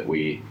things that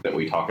we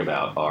talk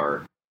about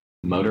are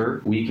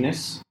motor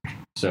weakness.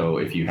 So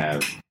if you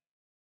have,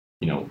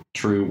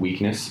 true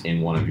weakness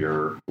in one of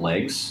your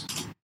legs,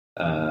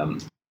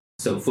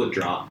 so foot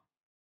drop,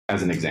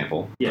 as an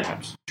example,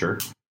 perhaps. Sure.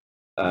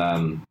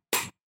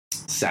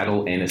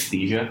 Saddle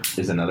anesthesia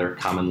is another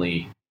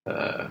commonly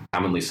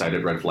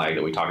cited red flag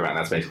that we talk about. And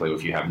that's basically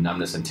if you have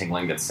numbness and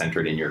tingling that's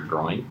centered in your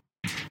groin.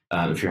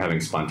 If you're having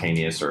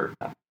spontaneous, or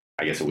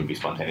I guess it would be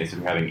spontaneous, if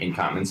you're having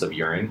incontinence of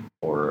urine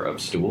or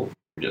of stool,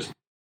 you're just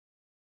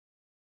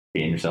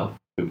peeing yourself,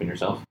 pooping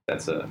yourself.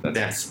 That's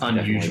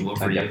unusual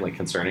for you. Definitely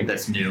concerning.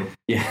 That's new.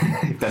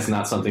 Yeah, if that's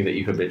not something that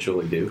you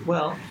habitually do.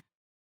 Well,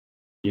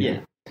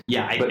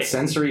 but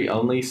sensory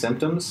only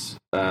symptoms,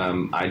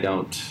 I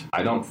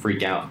don't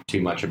freak out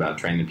too much about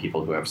training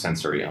people who have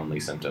sensory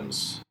only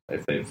symptoms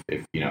if they've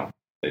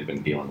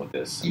been dealing with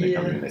this, and they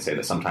come in and they say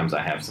that sometimes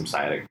I have some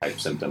sciatic type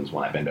symptoms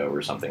when I bend over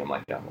or something. I'm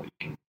like, well,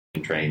 you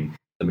can train.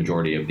 The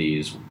majority of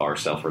these are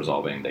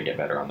self-resolving. They get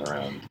better on their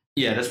own.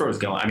 Yeah, that's where I was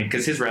going. I mean,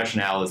 because his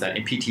rationale is that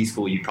in PT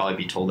school, you'd probably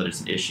be told that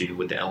it's an issue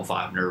with the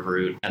L5 nerve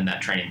root and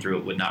that training through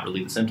it would not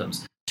relieve the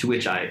symptoms, to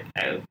which I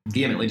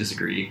vehemently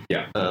disagree.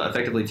 Yeah.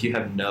 Effectively, if you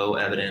have no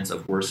evidence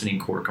of worsening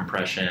core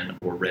compression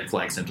or red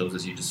flag symptoms,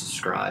 as you just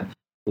described,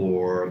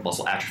 or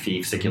muscle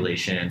atrophy,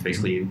 fasciculations,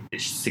 basically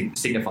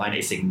signifying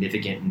a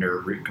significant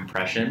nerve root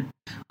compression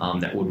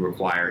that would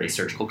require a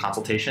surgical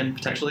consultation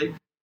potentially,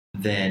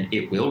 then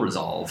it will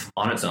resolve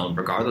on its own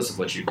regardless of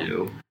what you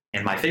do.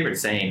 And my favorite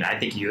saying, I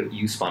think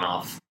you spun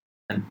off,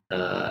 and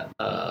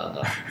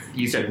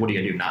you said, what are you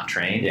going to do, not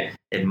train? Yeah.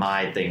 And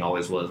my thing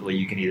always was, well,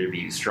 you can either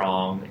be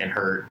strong and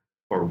hurt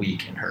or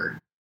weak and hurt.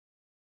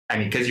 I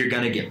mean, because you're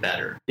going to get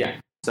better. Yeah.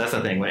 So that's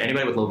the thing. When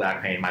anybody with low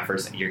back pain, my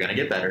first thing, you're going to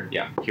get better.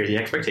 Yeah. Here are the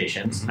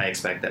expectations. Mm-hmm. I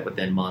expect that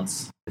within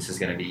months, this is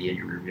going to be in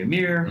your rearview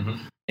mirror,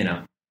 mm-hmm.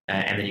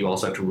 And then you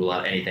also have to rule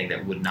out anything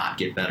that would not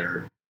get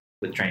better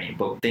with training.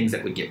 But things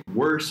that would get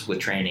worse with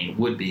training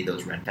would be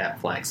those red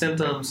flag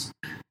symptoms,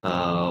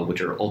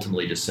 which are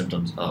ultimately just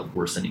symptoms of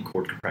worsening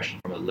cord compression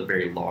from a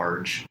very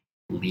large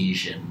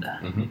lesion.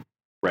 Mm-hmm.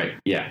 Right.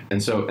 Yeah.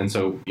 And so,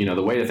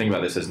 the way to think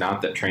about this is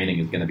not that training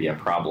is going to be a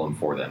problem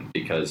for them,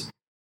 because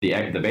the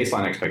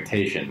baseline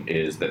expectation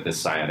is that this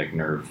sciatic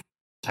nerve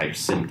type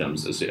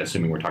symptoms,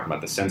 assuming we're talking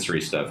about the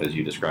sensory stuff as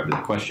you described in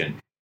the question,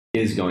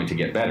 is going to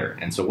get better.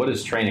 And so what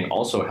does training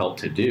also help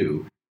to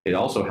do? It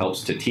also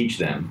helps to teach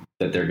them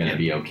that they're going to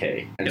be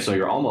okay. And so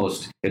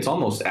it's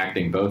almost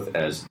acting both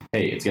as,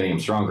 hey, it's getting them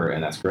stronger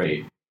and that's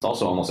great. It's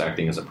also almost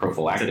acting as a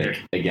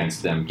prophylactic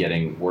against them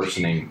getting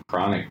worsening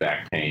chronic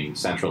back pain,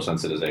 central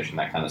sensitization,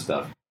 that kind of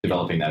stuff,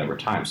 developing that over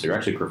time. So you're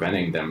actually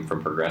preventing them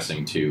from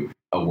progressing to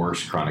a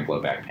worse chronic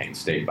low back pain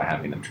state by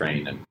having them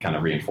train and kind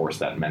of reinforce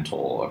that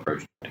mental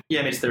approach. Yeah,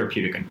 I mean, it's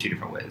therapeutic in two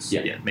different ways.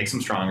 Yeah. It makes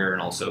them stronger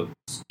and also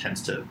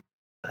tends to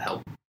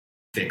help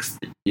fix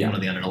one of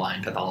the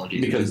underlying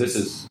pathologies. Because this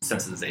is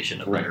sensitization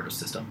of the nervous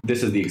system.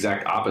 This is the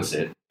exact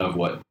opposite of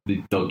what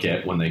they'll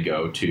get when they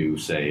go to,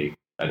 say,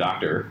 a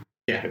doctor.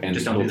 Yeah, and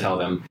just don't we'll tell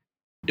them,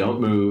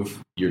 don't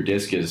move, your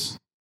disc is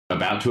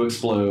about to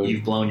explode.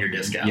 You've blown your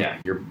disc out. Yeah,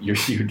 your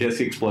disc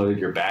exploded,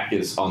 your back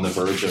is on the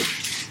verge of,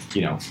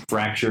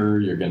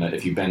 fracture.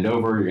 If you bend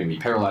over, you're gonna be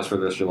paralyzed for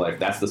the rest of your life.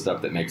 That's the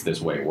stuff that makes this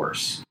way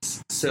worse.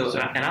 So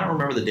and I don't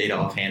remember the data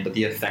offhand, but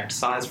the effect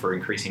size for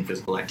increasing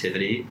physical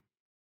activity,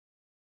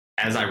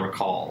 as I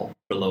recall,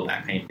 for low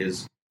back pain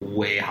is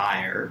way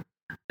higher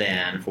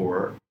than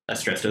for a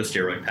stress dose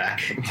steroid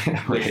pack,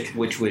 right.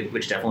 which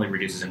definitely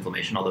reduces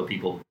inflammation. Although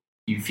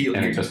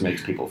it just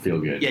makes people feel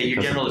good. Yeah,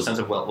 your general sense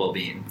of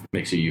well-being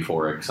makes you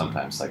euphoric,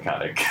 sometimes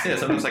psychotic. Yeah,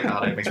 sometimes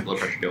psychotic, makes your blood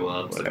pressure go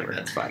up. Whatever, like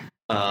that's fine.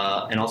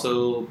 And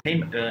also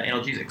pain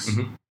analgesics.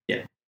 Mm-hmm.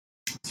 Yeah.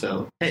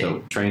 So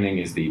training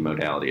is the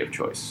modality of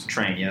choice.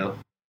 Train, yo.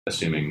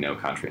 Assuming no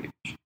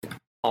contraindication.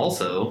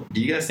 Also,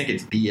 do you guys think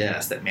it's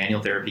BS that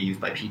manual therapy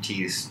used by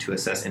PTs to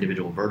assess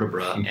individual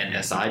vertebra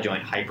and SI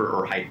joint hyper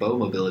or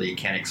hypomobility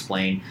can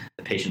explain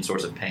the patient's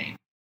source of pain?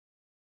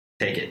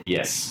 Take it.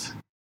 Yes.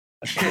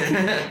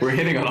 We're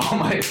hitting on all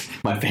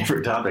my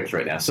favorite topics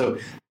right now. So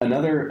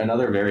another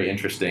very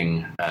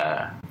interesting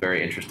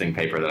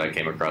paper that I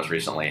came across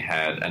recently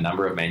had a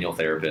number of manual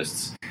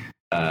therapists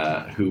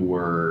who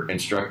were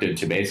instructed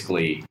to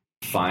basically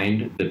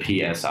find the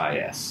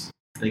PSIS.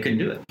 They couldn't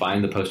do it.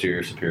 Find the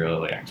posterior superior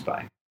iliac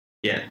spine.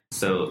 Yeah.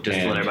 So just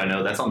to let everybody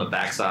know, that's on the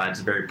backside. It's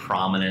a very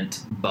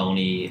prominent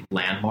bony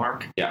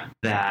landmark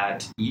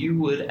that you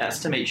would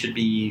estimate should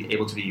be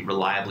able to be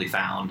reliably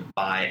found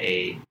by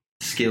a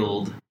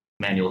skilled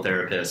manual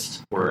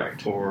therapist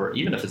or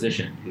even a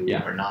physician who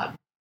are not.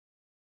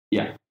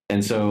 Yeah.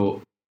 And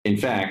so, in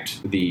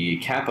fact, the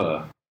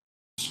Kappa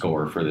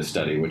score for this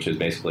study, which is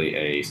basically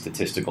a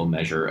statistical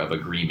measure of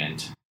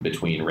agreement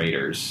between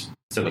raters.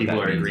 So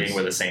people are agreeing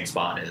where the same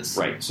spot is.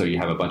 Right. So you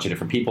have a bunch of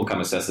different people come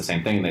assess the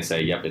same thing, and they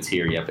say, yep, it's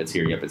here, yep, it's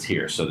here, yep, it's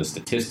here. So the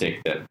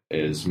statistic that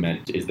is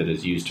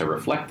used to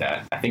reflect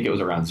that, I think it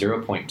was around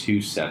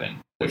 0.27,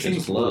 which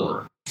is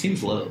low.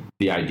 Seems low.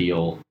 The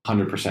ideal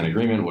 100%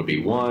 agreement would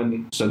be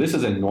 1. So this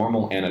is a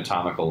normal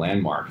anatomical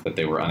landmark that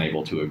they were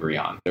unable to agree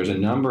on. There's a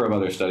number of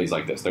other studies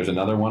like this. There's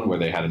another one where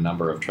they had a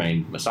number of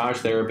trained massage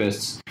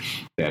therapists.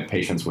 They had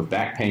patients with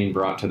back pain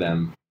brought to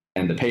them,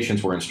 and the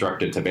patients were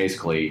instructed to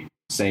basically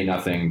say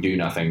nothing, do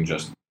nothing,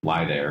 just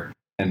lie there.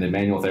 And the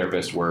manual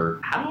therapists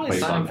were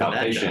based on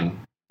palpation.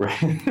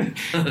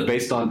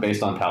 based on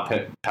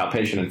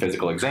palpation and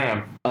physical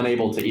exam,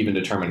 unable to even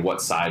determine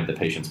what side the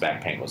patient's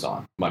back pain was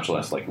on, much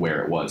less like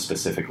where it was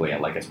specifically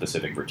at like a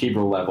specific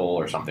vertebral level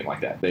or something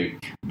like that. They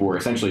were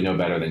essentially no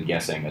better than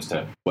guessing as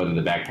to whether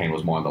the back pain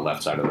was more on the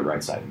left side or the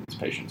right side in these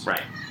patients.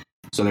 Right.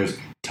 So there's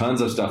tons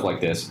of stuff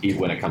like this,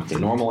 even when it comes to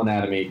normal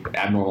anatomy,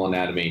 abnormal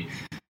anatomy,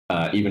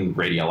 even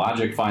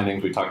radiologic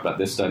findings. We talked about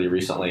this study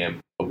recently.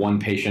 One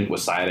patient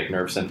with sciatic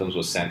nerve symptoms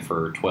was sent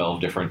for 10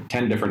 different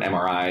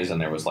MRIs,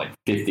 and there was like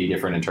 50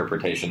 different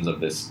interpretations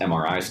of this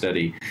MRI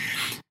study.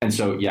 And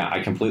so, yeah, I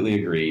completely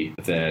agree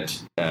that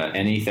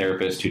any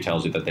therapist who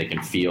tells you that they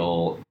can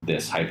feel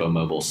this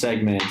hypomobile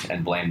segment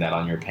and blame that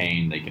on your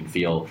pain, they can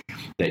feel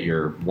that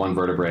your one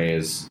vertebrae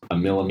is a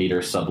millimeter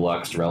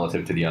subluxed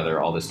relative to the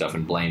other, all this stuff,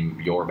 and blame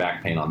your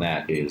back pain on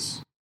that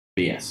is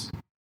BS.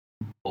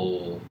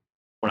 Oh,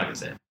 we're not going to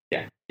say it.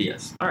 Yeah.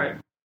 BS. All right.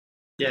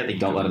 Yeah,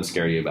 don't let them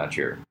scare you about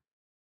your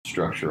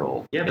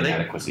structural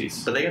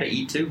inadequacies. But they got to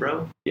eat too,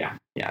 bro. Yeah,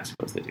 I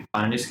suppose they do.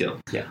 Find a new skill.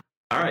 Yeah.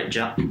 All right,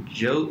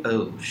 Josu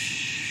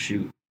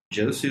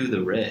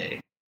the Ray.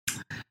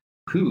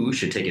 Who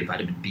should take a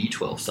vitamin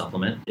B12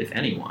 supplement, if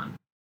anyone?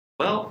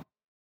 Well,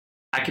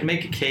 I can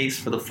make a case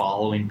for the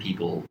following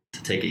people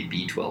to take a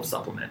B12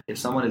 supplement. If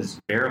someone is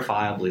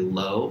verifiably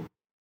low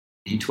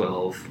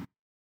B12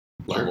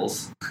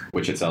 levels,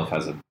 which itself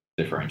has a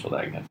differential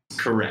diagnosis.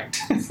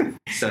 Correct.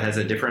 So it has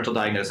a differential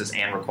diagnosis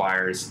and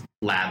requires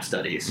lab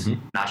studies,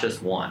 not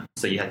just one.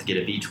 So you have to get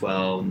a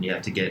B12, and you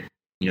have to get,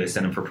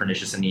 send them for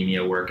pernicious anemia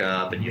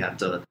workup, and you have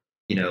to,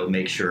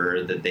 make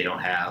sure that they don't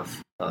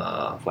have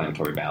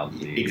inflammatory bowel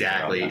disease.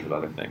 Exactly. All kinds of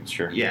other things.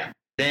 Sure. Yeah.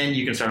 Then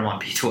you can start them on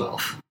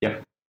B12.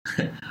 Yep.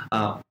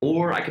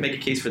 Or I can make a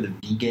case for the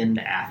vegan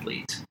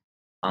athlete,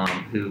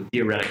 who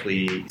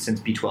theoretically, since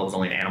B12 is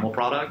only in animal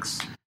products,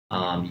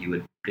 you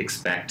would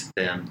expect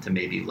them to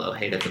maybe low.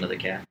 Hey, that's another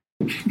cat.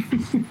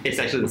 It's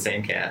actually the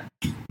same cat.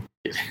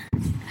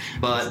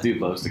 But this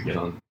dude loves to get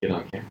on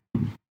camera.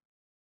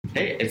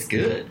 Hey, it's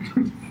good.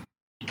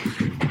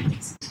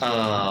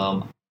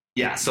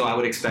 Yeah, so I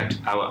would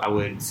expect, I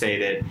would say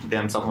that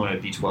them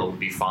supplementing with B12 would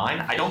be fine.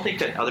 I don't think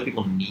that other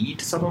people need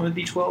to supplement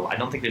with B12. I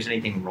don't think there's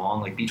anything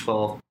wrong. Like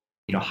B12,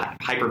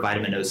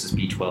 hypervitaminosis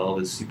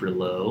B12 is super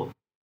low.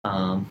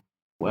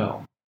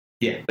 Well,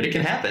 yeah, but it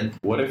can happen.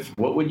 What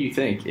would you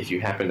think if you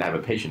happened to have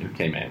a patient who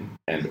came in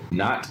and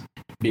not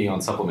being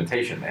on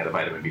supplementation, they had a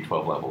vitamin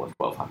B12 level of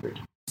 1200?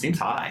 Seems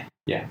high.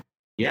 Yeah.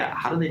 Yeah,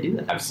 how do they do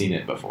that? I've seen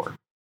it before.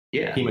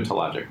 Yeah.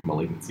 Hematologic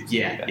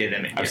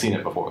malignancies. I've seen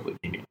it before with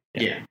leukemia.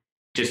 Yeah.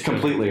 Just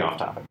completely off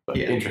topic, but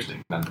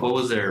interesting. What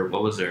was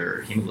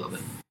their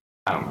hemoglobin?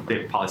 I don't remember.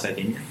 They had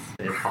polycythemia.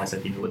 They had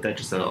polycythemia with that,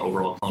 just an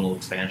overall clonal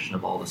expansion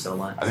of all the cell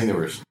lines. I think it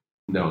was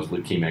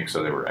leukemic,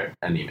 so they were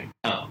anemic.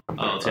 Oh,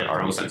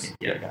 RBCs.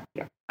 Yeah.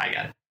 I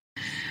got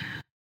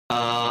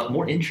it.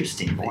 More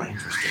interesting.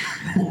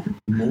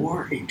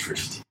 More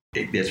interesting.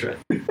 That's right.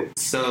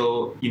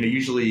 So,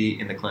 usually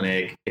in the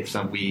clinic, if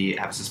we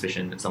have a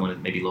suspicion that someone is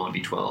maybe low on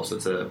B12, so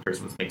it's a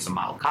person with maybe some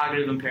mild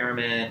cognitive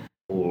impairment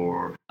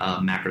or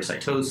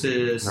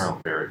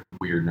macrocytosis. Very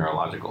weird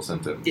neurological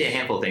symptoms. Yeah, a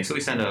handful of things. So we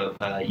send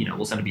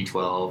we'll send a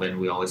B12, and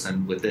we always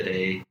send with it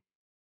a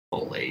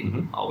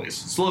folate. Always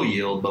slow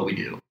yield, but we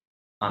do.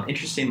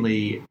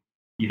 Interestingly,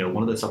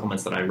 one of the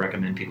supplements that I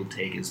recommend people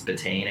take is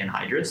betaine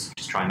anhydrous,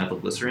 which is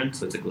trimethylglycerin.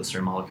 So it's a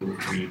glycerin molecule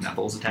with 3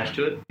 methyls attached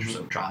to it.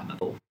 So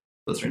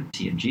trimethylglycerin,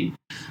 TMG.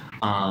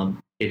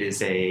 It is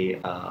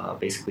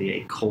basically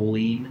a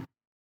choline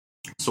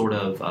sort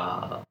of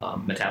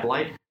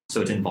metabolite. So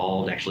it's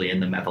involved actually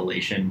in the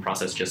methylation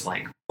process, just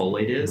like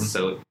folate is.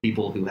 So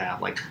people who have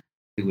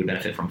who would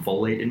benefit from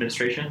folate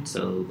administration.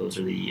 So those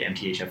are the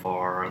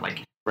MTHFR,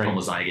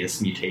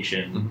 homozygous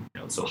mutation.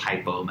 So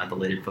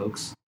hypomethylated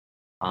folks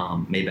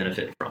may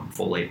benefit from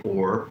folate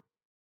or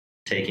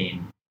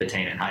taking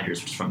betaine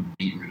anhydrous, which is from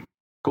beetroot.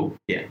 Cool.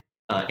 Yeah.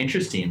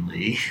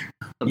 Interestingly,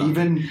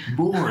 even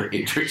more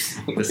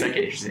interesting. The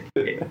second interesting,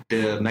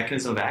 the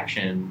mechanism of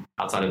action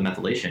outside of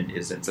methylation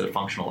is it's a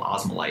functional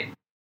osmolyte.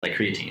 like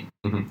creatine.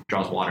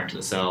 Draws water into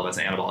the cell. That's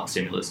an anabolic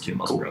stimulus to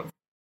muscle growth.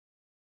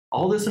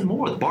 All this and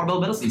more, the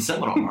Barbell Medicine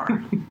Seminar.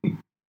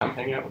 Come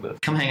hang out with us.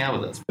 Come hang out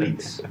with us,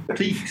 please.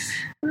 Please.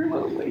 We're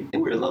lonely.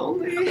 We're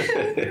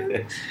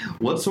lonely.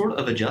 What sort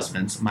of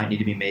adjustments might need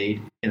to be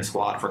made in a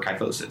squat for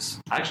kyphosis?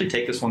 I actually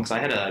take this one because I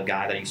had a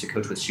guy that I used to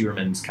coach with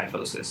Shearman's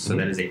kyphosis. So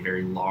that is a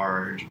very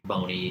large,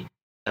 bony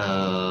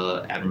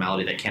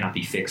abnormality that cannot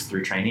be fixed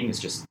through training. It's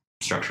just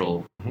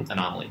structural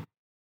anomaly.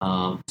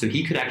 So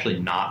he could actually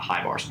not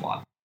high bar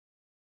squat.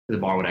 The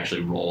bar would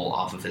actually roll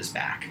off of his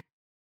back.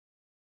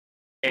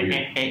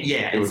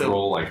 It would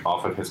roll like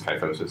off of his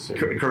kyphosis.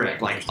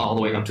 Correct, like all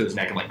the way up to his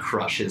neck and like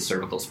crush his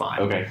cervical spine.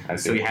 Okay, I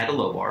see. So he had the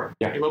low bar.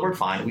 Yeah, he low bar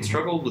fine. We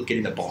struggled with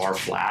getting the bar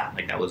flat.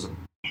 Like that was a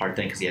hard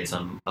thing because he had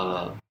some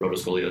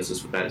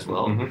rotoscoliosis with that as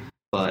well.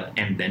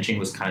 And benching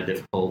was kind of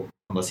difficult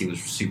unless he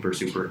was super,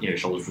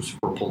 shoulders were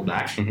super pulled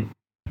back.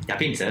 That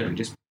being said, we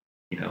just,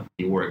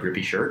 he wore a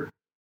grippy shirt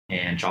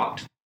and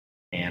chalked,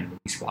 and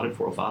we squatted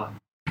 405.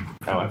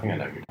 Oh, I think I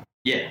know you're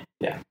talking.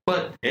 Yeah.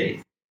 But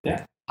hey,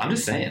 I'm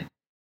just saying.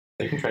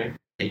 They can train.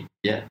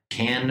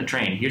 Can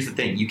train. Here's the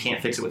thing. You can't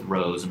fix it with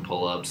rows and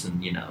pull-ups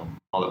and,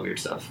 all that weird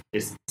stuff.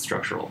 It's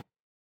structural.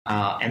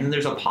 And then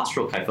there's a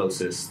postural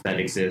kyphosis that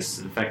exists.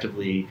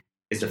 Effectively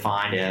is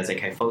defined as a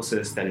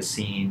kyphosis that is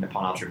seen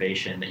upon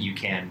observation that you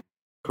can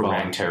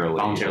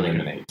voluntarily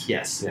eliminate.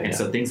 Yes.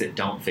 So things that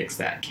don't fix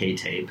that,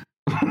 K-tape.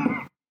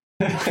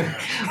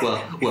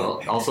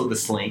 well, also the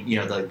sling,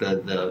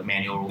 the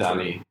manual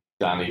rules.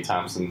 Donnie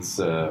Thompson's,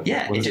 what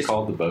is it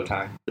called? The bow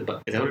tie? Is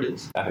that what it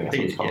is? I think that's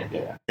what it's called.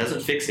 Yeah.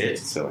 Doesn't fix it.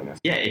 It's silliness.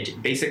 Yeah,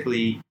 it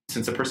basically,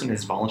 since a person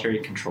has voluntary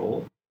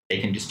control, they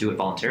can just do it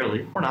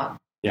voluntarily or not.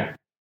 Yeah.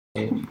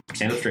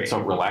 Stand up straight. So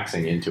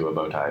relaxing into a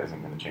bow tie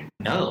isn't going to change.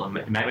 No,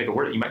 it might make it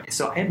worse.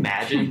 So I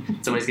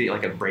imagine somebody's getting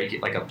like a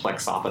break, like a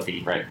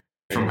plexopathy. Right.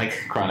 From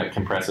like chronic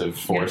compressive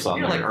force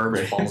on like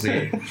Erb's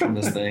palsy from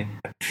this thing.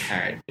 All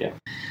right. Yeah.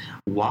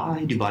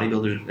 Why do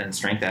bodybuilders and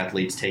strength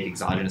athletes take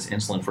exogenous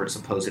insulin for its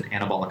supposed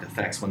anabolic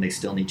effects when they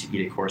still need to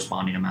eat a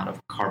corresponding amount of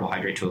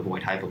carbohydrate to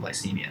avoid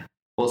hypoglycemia?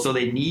 Well, so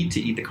they need to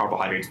eat the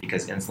carbohydrates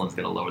because insulin's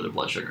going to lower their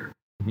blood sugar.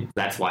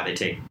 That's why they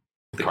take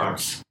the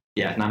carbs.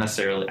 Yeah, not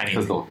necessarily.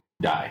 Because they'll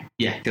die.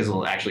 Yeah, because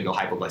they'll actually go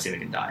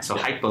hypoglycemic and die. So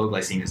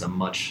hypoglycemia is a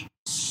much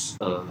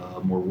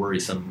more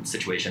worrisome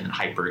situation than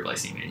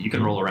hyperglycemia. You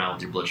can roll around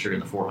with your blood sugar in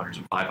the 400s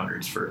and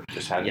 500s for...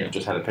 Just had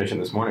a patient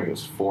this morning who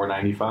was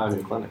 495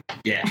 in clinic.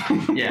 Yeah,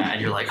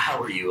 and you're like,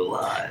 how are you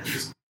alive?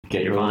 Just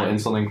get your little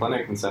insulin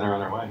clinic and send her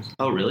on her way.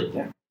 Oh, really?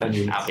 Yeah.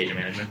 Outpatient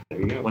management.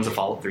 There you go. When's the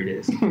follow-up? 3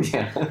 days?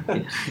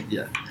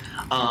 Yeah.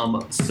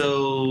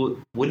 So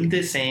wouldn't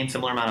this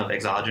similar amount of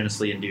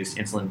exogenously induced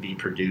insulin be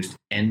produced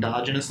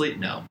endogenously?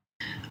 No.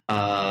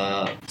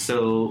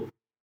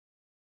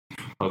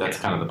 That's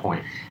kind of the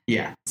point.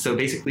 Yeah. So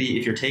basically,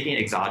 if you're taking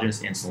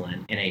exogenous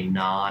insulin in a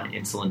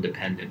non-insulin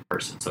dependent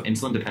person, so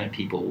insulin dependent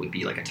people would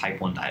be like a type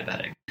 1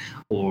 diabetic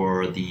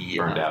or the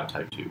burned out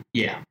type 2.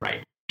 Yeah,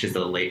 right. Just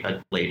a late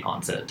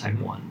onset type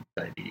 1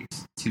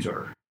 diabetes.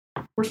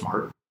 We're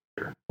smart.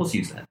 Sure. Let's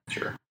use that.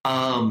 Sure.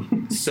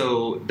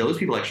 So those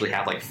people actually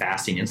have like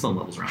fasting insulin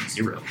levels around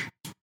 0.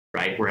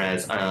 Right,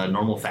 whereas a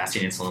normal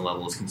fasting insulin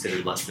level is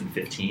considered less than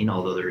 15.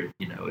 Although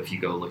if you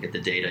go look at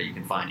the data, you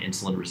can find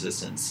insulin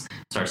resistance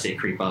starts to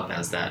creep up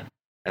as that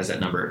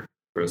number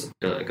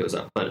goes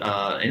up. But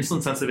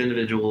insulin sensitive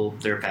individual,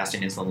 their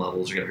fasting insulin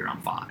levels are going to be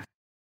around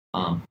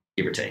 5,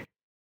 give or take.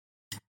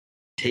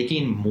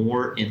 Taking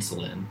more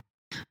insulin,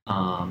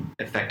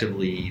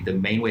 effectively, the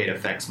main way it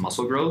affects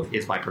muscle growth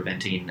is by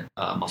preventing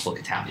muscle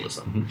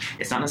catabolism.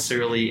 It's not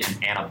necessarily an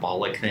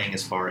anabolic thing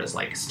as far as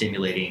like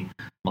stimulating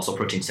muscle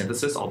protein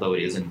synthesis, although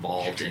it is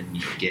involved in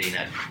getting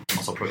that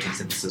muscle protein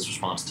synthesis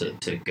response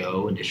to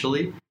go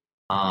initially.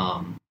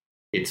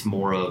 It's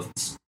more of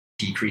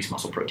decreased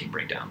muscle protein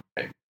breakdown.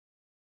 Okay.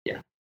 Yeah.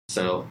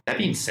 So that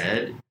being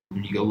said,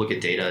 when you go look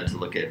at data to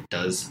look at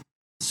does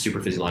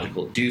super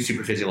physiological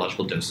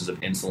doses of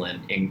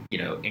insulin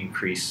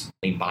increase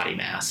lean body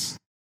mass,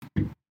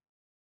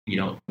 you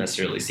don't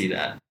necessarily see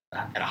that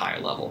at a higher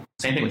level.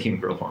 Same thing with human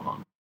growth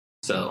hormone.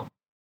 So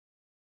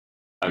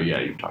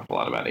you've talked a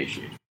lot about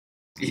HGH.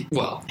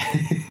 Well,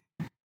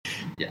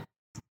 yeah.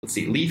 Let's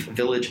see. Leaf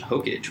Village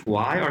Hokage.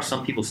 Why are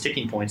some people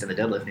sticking points in the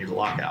deadlift near the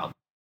lockout?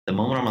 The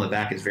moment arm on the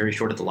back is very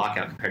short at the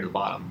lockout compared to the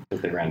bottom.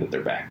 Because they rounded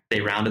their back. They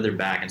rounded their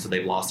back, and so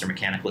they've lost their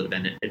mechanical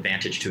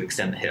advantage to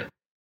extend the hip.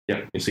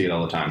 Yep, you see it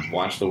all the time.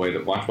 Watch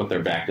what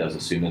their back does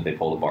as soon as they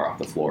pull the bar off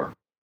the floor.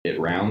 It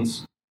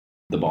rounds,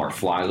 the bar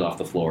flies off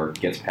the floor,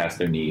 gets past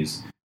their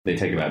knees. They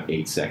take about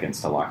 8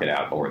 seconds to lock it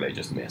out, or they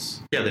just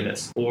miss. Yeah, they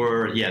miss.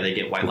 Or, they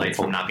get white light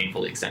from not being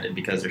fully extended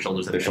because their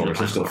shoulders are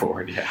still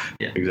forward. Yeah,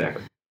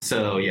 exactly.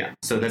 So,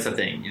 so that's the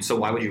thing. So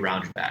why would you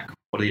round your back?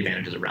 What are the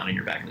advantages of rounding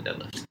your back in the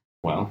deadlift?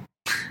 Well,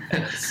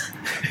 as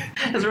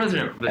a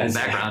resident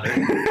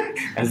backgrounder.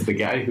 As the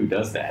guy who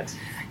does that,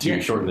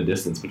 to shorten the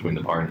distance between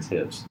the bar and his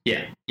hips.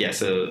 Yeah,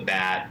 so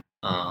that...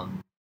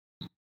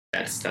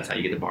 That's how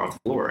you get the bar off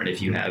the floor. And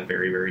if you have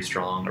very, very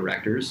strong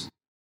erectors,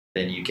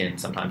 then you can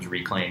sometimes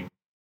reclaim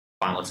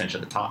spinal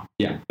extension at the top.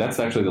 Yeah, that's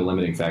actually the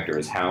limiting factor,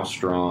 is how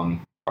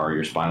strong are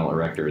your spinal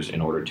erectors in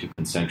order to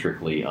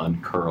concentrically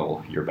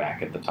uncurl your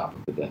back at the top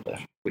of the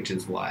deadlift. Which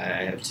is why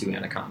I have 2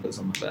 anacondas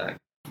on my back.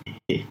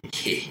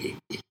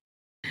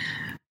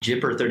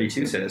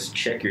 Jipper32 says,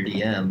 check your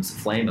DMs,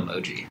 flame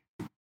emoji.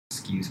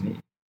 Excuse me.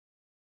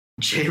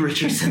 Jay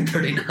Richardson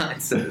 39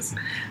 says,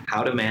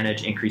 how to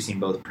manage increasing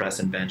both press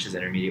and bench as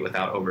intermediate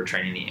without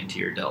overtraining the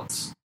anterior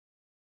delts.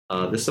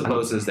 This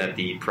supposes that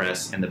the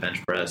press and the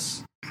bench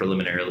press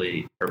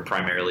primarily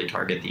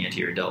target the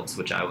anterior delts,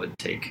 which I would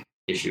take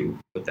issue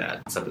with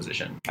that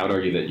supposition. I would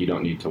argue that you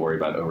don't need to worry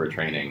about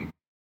overtraining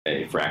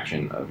a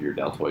fraction of your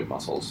deltoid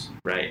muscles.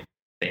 Right.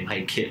 They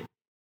might get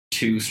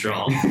too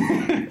strong.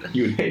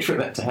 You would hate for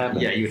that to happen.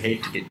 Yeah, you would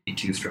hate to be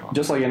too strong.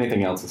 Just like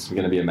anything else, it's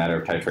going to be a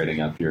matter of titrating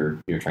up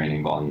your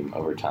training volume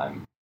over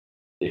time,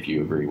 if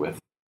you agree with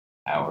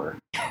our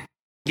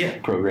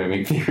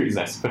programming theories,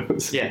 I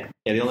suppose. Yeah.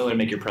 The only way to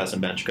make your press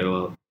and bench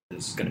go up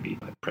is going to be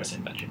by press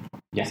and benching.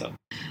 Yeah.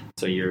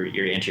 So your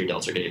anterior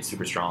delts are going to get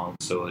super strong.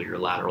 So are your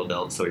lateral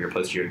delts. So are your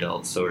posterior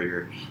delts. So are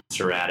your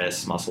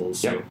serratus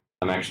muscles. Yep.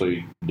 I'm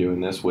actually doing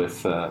this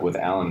with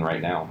Alan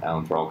right now,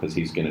 Alan Thrall, because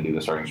he's going to do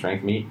the starting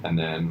strength meet, and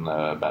then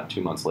about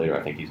 2 months later,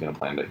 I think he's doing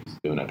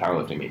a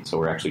powerlifting meet. So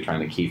we're actually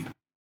trying to keep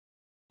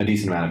a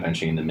decent amount of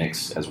benching in the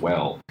mix as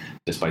well,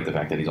 despite the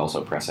fact that he's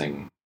also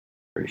pressing,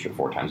 pretty sure,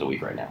 4 times a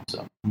week right now.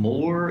 So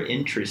more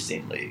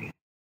interestingly,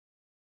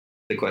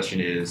 the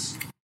question is,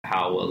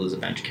 how well does the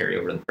bench carry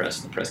over to the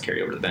press and the press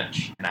carry over to the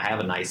bench? And I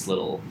have a nice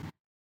little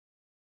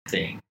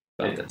thing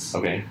about this.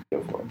 Okay,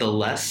 go for it. The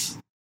less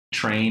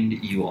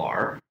trained you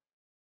are,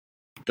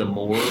 the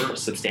more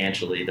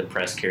substantially the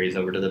press carries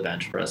over to the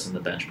bench press and the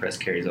bench press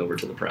carries over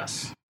to the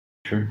press.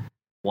 Sure.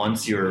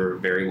 Once you're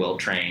very well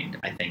trained,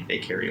 I think they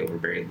carry over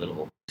very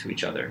little to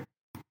each other.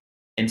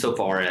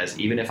 Insofar as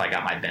even if I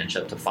got my bench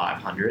up to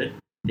 500,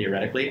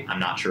 theoretically, I'm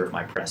not sure if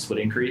my press would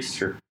increase.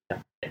 Sure.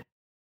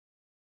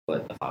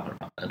 But a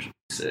 500-pound bench would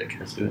be sick.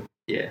 Let's do it.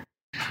 Yeah.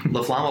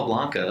 La Flama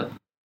Blanca,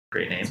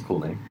 great name. That's a cool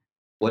name.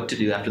 What to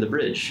do after the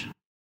bridge?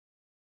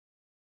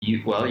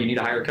 You need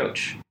to hire a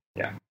coach.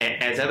 Yeah.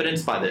 As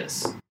evidenced by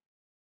this,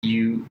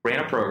 you ran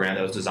a program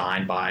that was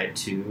designed by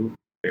 2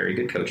 very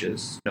good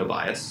coaches, no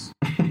bias,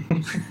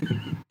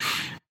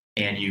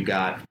 and you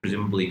got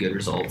presumably good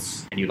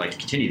results, and you'd like to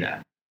continue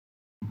that.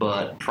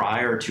 But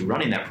prior to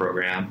running that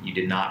program, you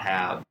did not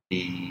have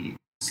the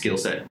skill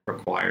set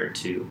required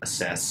to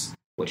assess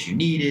what you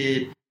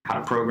needed, how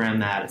to program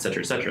that, et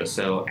cetera, et cetera.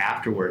 So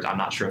afterwards, I'm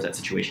not sure if that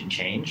situation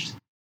changed.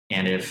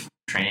 And if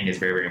training is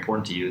very, very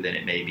important to you, then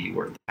it may be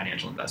worth the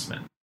financial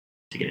investment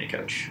to get a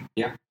coach.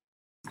 Yeah.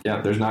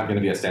 Yeah, there's not going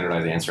to be a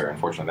standardized answer,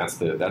 unfortunately.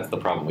 That's the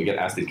problem. We get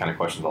asked these kind of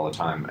questions all the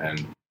time.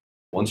 And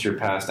once you're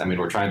past,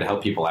 we're trying to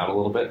help people out a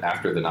little bit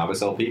after the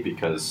novice LP,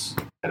 because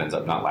it ends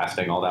up not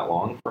lasting all that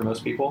long for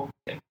most people,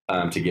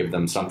 to give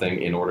them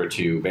something in order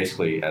to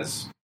basically,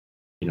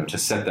 to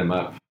set them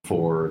up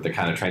for the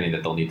kind of training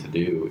that they'll need to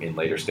do in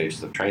later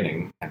stages of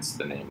training. Hence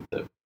the name of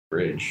the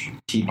bridge.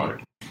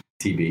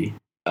 TB.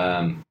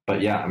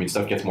 But yeah,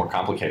 stuff gets more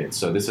complicated.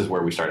 So this is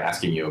where we start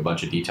asking you a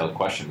bunch of detailed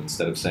questions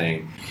instead of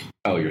saying,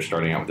 oh, you're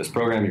starting out with this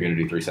program, you're going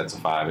to do 3 sets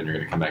of 5, and you're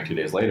going to come back 2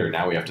 days later.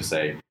 Now we have to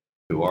say,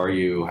 who are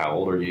you? How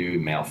old are you?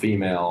 Male,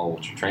 female?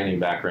 What's your training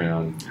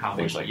background?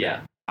 Things like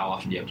that. How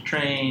often do you have to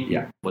train?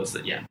 Yeah.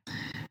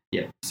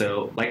 Yeah.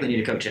 So likely need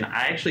a coach. And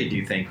I actually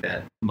do think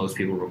that most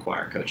people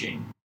require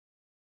coaching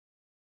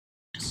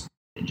just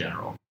in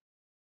general.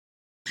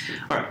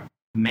 All right.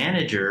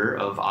 Manager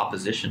of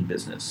opposition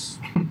business.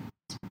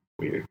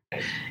 Weird.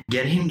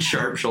 Getting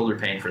sharp shoulder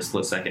pain for a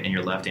split second in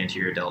your left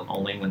anterior delt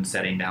only when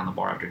setting down the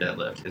bar after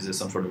deadlift. Is this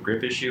some sort of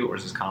grip issue, or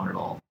is this common at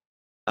all?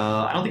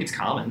 I don't think it's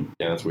common.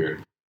 Yeah, that's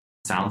weird.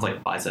 Sounds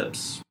like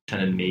biceps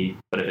tendon to me,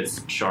 but if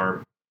it's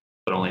sharp,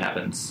 it only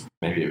happens.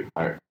 Maybe.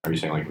 Are you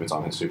saying like if it's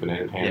on his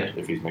supinated hand,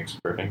 if he's mixed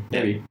gripping?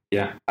 Maybe.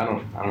 Yeah. I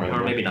don't really know.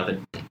 Or maybe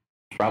nothing.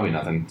 Probably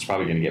nothing. It's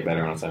probably going to get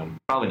better on its own.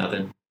 Probably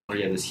nothing. Or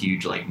you have this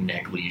huge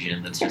neck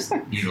lesion that's just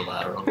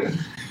unilateral.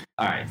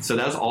 All right. So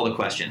that's all the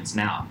questions.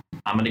 Now,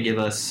 I'm going to give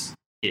us,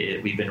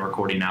 we've been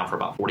recording now for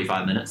about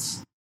 45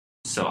 minutes.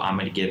 So I'm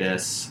going to give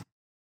us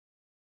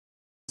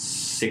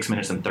 6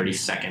 minutes and 30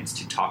 seconds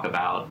to talk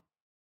about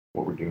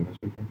what we're doing this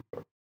weekend.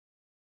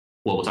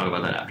 Well, we'll talk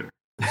about that after.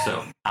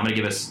 So I'm going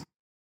to give us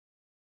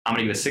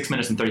 6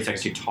 minutes and 30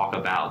 seconds to talk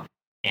about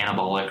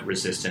anabolic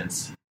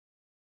resistance,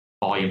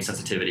 volume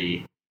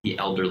sensitivity, the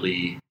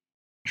elderly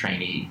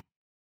trainee.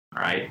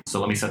 All right. So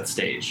let me set the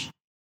stage.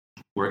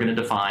 We're going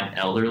to define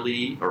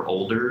elderly or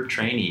older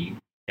trainee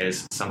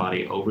as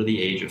somebody over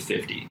the age of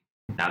 50.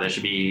 Now, that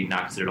should be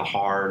not considered a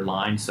hard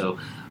line. So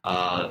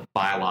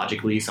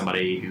biologically,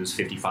 somebody who's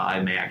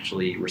 55 may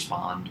actually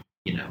respond,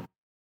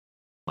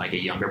 like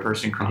a younger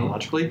person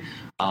chronologically.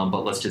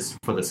 But let's just,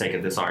 for the sake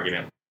of this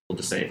argument, we'll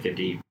just say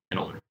 50 and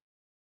older.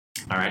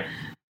 All right.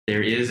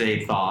 There is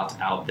a thought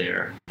out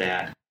there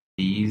that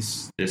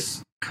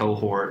this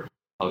cohort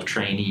of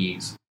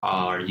trainees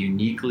are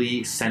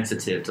uniquely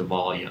sensitive to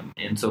volume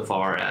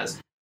insofar as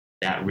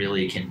that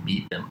really can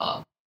beat them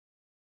up.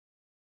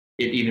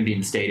 It even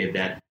being stated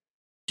that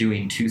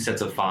doing 2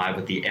 sets of 5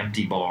 with the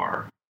empty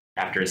bar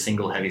after a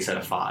single heavy set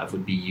of 5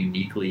 would be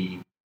uniquely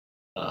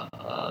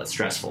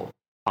stressful,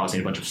 causing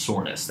a bunch of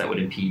soreness that would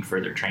impede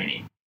further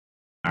training.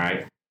 All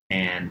right.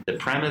 And the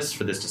premise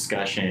for this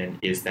discussion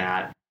is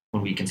that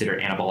when we consider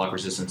anabolic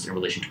resistance in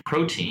relation to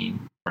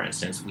protein, for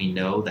instance, we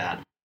know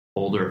that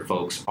older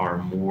folks are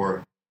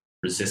more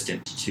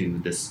resistant to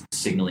this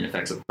signaling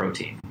effects of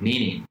protein,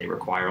 meaning they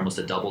require almost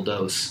a double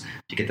dose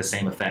to get the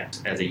same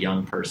effect as a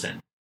young person.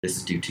 This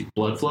is due to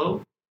blood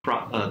flow.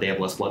 They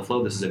have less blood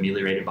flow. This is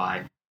ameliorated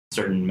by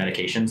certain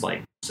medications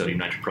like sodium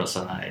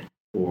nitroprusside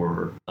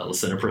or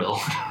lisinopril.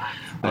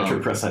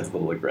 Nitroprusside's a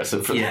little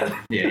aggressive for that.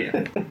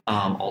 Yeah.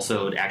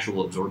 Also,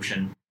 actual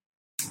absorption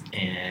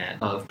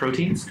of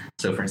proteins.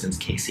 So, for instance,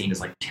 casein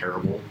is like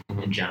terrible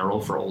in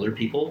general for older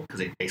people because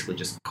it basically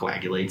just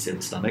coagulates in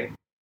the stomach.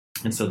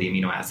 And so the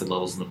amino acid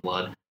levels in the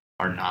blood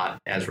are not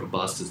as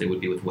robust as they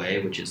would be with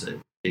whey, which is a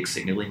big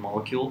signaling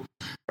molecule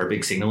or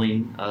big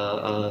signaling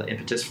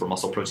impetus for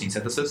muscle protein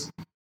synthesis.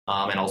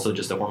 And also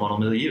just a hormonal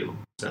milieu.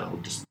 So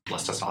just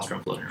less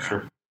testosterone floating around.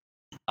 Sure.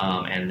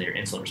 And their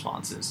insulin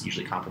response is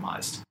usually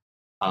compromised.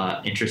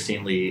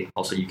 Interestingly,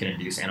 also you can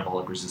induce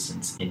anabolic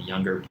resistance in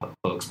younger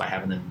folks by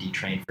having them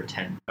detrain for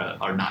 10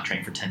 or not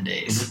train for 10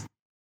 days. Mm-hmm.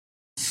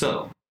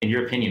 So, in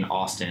your opinion,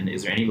 Austin,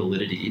 is there any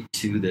validity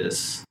to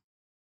this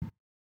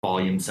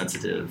volume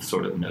sensitive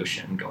sort of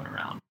notion going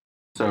around?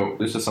 So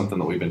this is something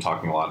that we've been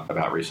talking a lot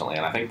about recently,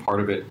 and I think part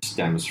of it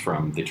stems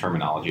from the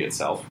terminology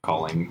itself,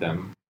 calling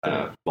them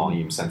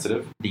volume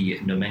sensitive. The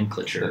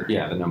nomenclature.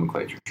 The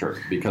nomenclature, sure.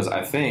 Because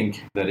I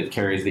think that it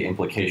carries the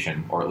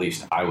implication, or at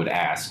least I would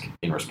ask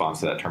in response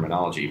to that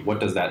terminology, what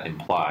does that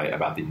imply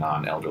about the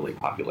non-elderly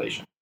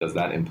population? Does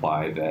that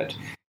imply that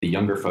the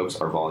younger folks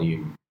are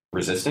volume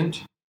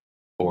resistant,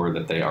 or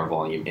that they are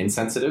volume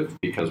insensitive?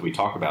 Because we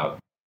talk about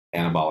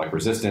anabolic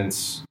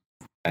resistance,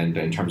 and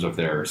in terms of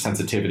their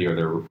sensitivity or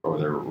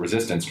their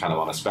resistance kind of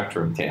on a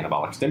spectrum to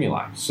anabolic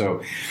stimuli.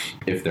 So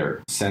if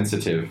they're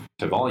sensitive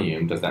to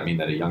volume, does that mean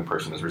that a young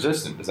person is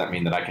resistant? Does that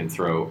mean that I can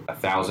throw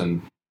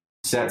 1,000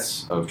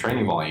 sets of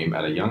training volume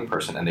at a young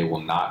person and they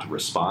will not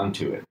respond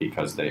to it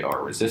because they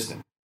are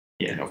resistant?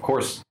 Yeah. And of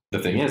course, the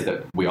thing is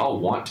that we all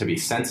want to be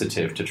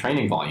sensitive to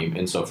training volume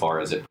insofar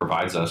as it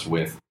provides us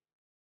with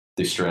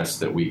the stress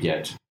that we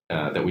get,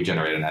 that we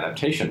generate an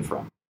adaptation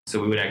from. So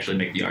we would actually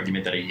make the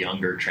argument that a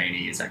younger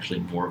trainee is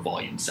actually more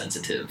volume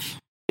sensitive.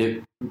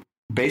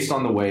 Based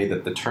on the way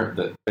that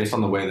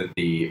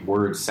the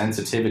word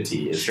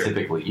sensitivity is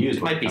typically used,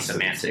 it might be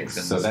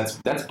semantics. So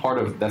that's part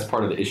of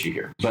the issue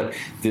here. But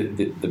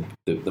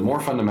the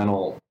more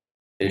fundamental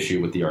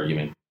issue with the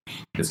argument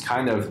is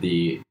kind of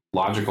the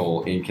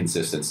logical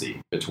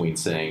inconsistency between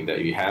saying that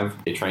you have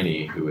a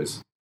trainee who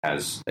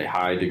has a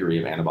high degree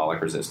of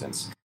anabolic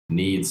resistance,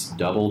 needs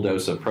double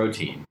dose of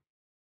protein,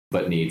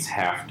 but needs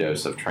half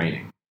dose of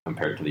training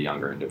compared to the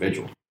younger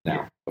individual.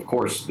 Now, of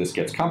course, this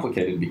gets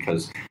complicated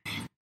because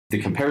the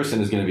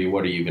comparison is going to be,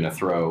 what are you going to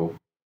throw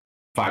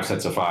 5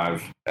 sets of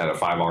 5 at a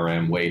 5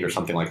 RM weight or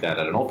something like that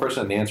at an old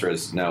person? And the answer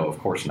is no, of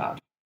course not.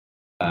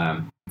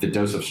 The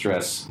dose of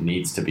stress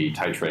needs to be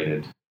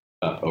titrated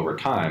up over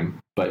time,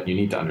 but you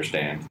need to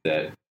understand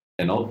that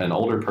an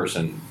older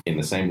person, in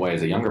the same way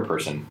as a younger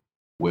person,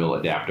 will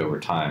adapt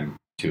over time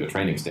to a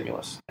training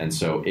stimulus. And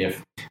so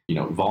if,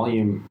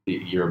 volume,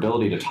 your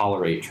ability to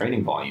tolerate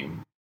training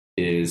volume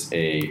is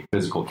a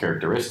physical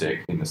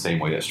characteristic in the same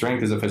way that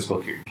strength is a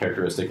physical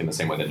characteristic, in the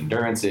same way that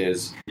endurance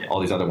is, all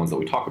these other ones that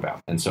we talk about.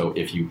 And so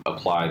if you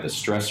apply the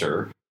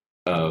stressor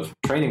of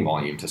training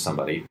volume to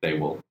somebody, they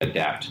will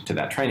adapt to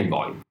that training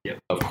volume. Yep.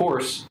 Of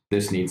course,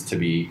 this needs to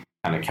be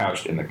kind of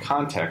couched in the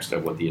context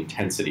of what the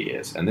intensity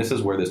is. And this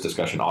is where this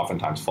discussion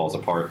oftentimes falls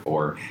apart,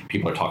 or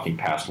people are talking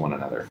past one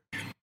another,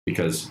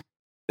 because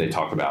they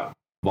talk about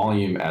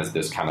volume as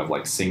this kind of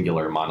like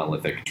singular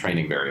monolithic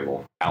training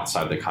variable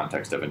outside the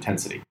context of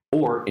intensity.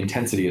 Or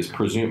intensity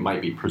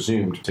might be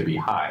presumed to be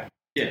high.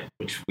 Yeah,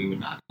 which we would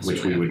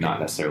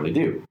not necessarily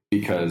do,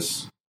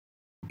 because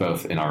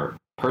both in our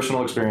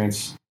personal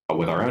experience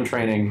with our own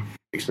training,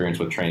 experience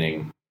with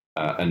training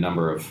a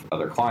number of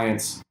other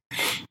clients,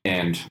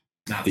 and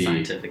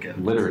the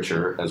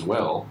literature as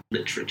well,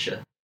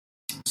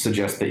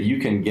 suggests that you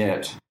can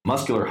get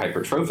muscular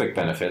hypertrophic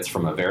benefits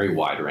from a very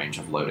wide range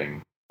of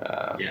loading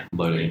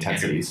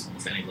intensities.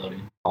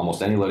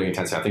 Almost any loading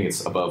intensity. I think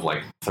it's above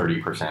like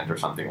 30% or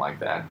something like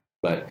that.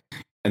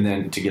 And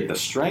then to get the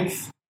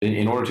strength,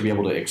 in order to be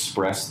able to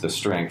express the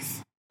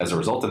strength as a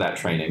result of that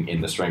training in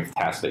the strength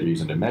task that you're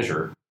using to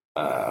measure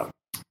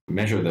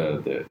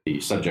the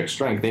subject's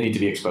strength, they need to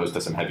be exposed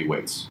to some heavy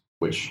weights,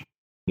 which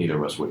neither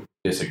of us would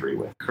disagree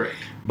with. Correct.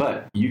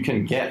 But you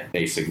can get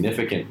a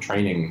significant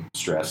training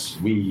stress.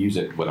 We use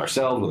it with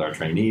ourselves, with our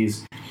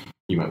trainees.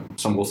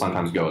 Some will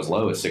sometimes go as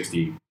low as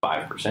 65%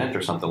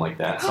 or something like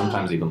that,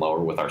 sometimes even lower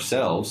with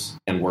ourselves,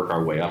 and work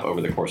our way up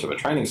over the course of a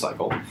training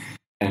cycle.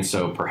 And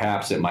so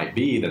perhaps it might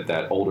be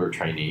that older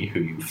trainee who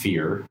you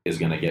fear is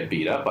going to get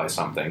beat up by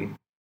something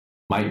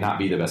might not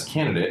be the best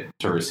candidate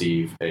to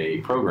receive a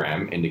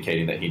program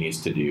indicating that he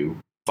needs to do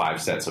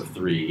 5 sets of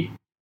 3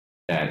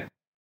 at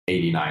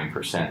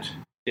 89%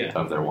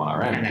 of their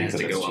 1RM. And it has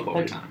to go up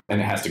over time.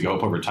 And it has to go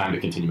up over time to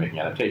continue making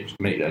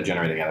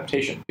generating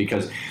adaptation.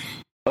 Because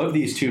of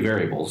these two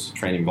variables,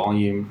 training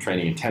volume,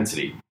 training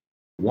intensity,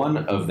 one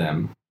of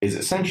them is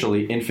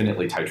essentially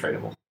infinitely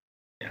titratable.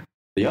 Yeah.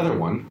 The other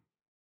one,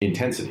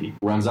 intensity,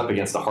 runs up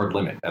against the hard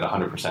limit at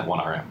 100%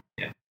 1RM.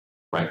 Yeah.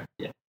 Right?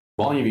 Yeah.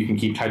 Volume you can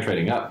keep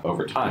titrating up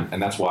over time,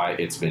 and that's why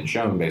it's been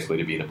shown basically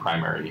to be the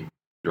primary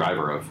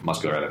driver of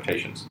muscular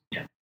adaptations.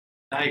 Yeah,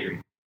 I agree.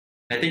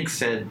 I think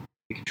said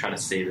we can try to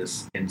say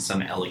this in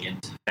some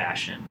elegant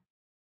fashion.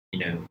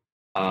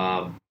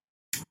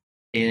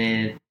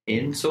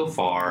 In so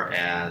far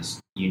as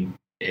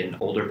an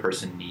older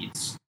person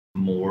needs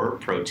more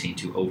protein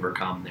to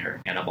overcome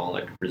their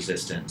anabolic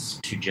resistance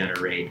to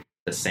generate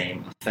the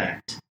same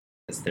effect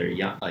as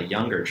a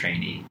younger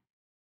trainee,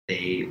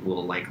 they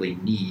will likely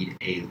need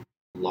a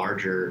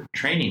larger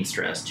training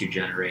stress to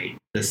generate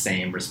the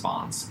same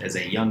response as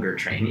a younger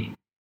trainee. Mm-hmm.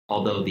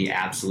 Although the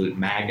absolute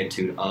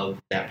magnitude of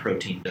that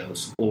protein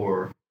dose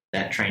or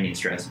that training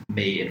stress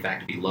may in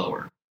fact be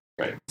lower.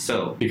 Right.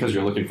 So because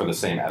you're looking for the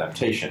same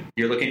adaptation.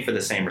 You're looking for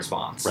the same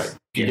response. Right.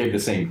 If you gave the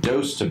same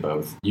dose to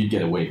both, you'd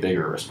get a way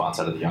bigger response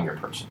out of the younger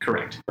person.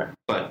 Correct. Right.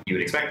 But you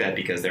would expect that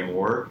because they're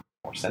more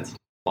sensitive.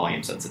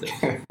 Volume sensitive.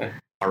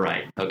 All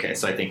right. Okay.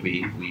 So I think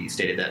we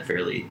stated that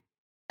fairly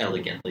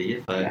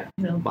elegantly, but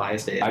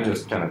biased. I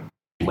just kind of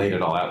laid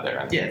it all out there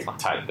and it's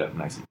tied it up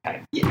nice and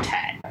tight. Yeah,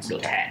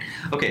 tight.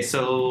 Okay,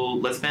 so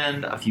let's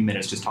spend a few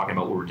minutes just talking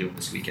about what we're doing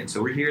this weekend. So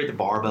we're here at the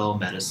Barbell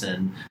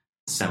Medicine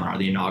Seminar,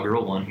 the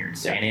inaugural one here in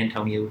San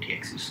Antonio,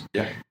 Texas.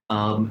 Yeah.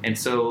 And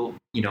so,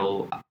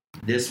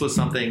 this was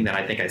something that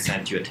I think I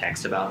sent you a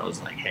text about. I was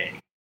like, hey,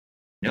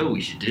 we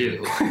should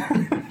do.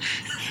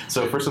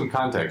 So for some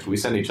context, we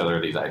send each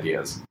other these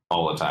ideas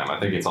all the time. I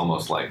think it's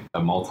almost like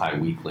a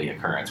multi-weekly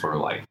occurrence where we're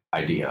like,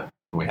 idea,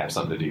 and we have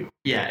something to do.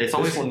 Yeah, it's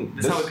always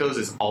this how it goes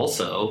is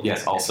also.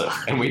 Yes, also.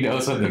 And we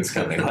know something's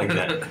coming like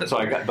that. So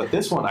but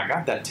this one, I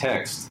got that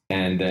text,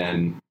 and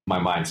then my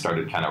mind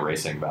started kind of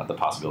racing about the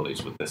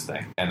possibilities with this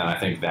thing. And then I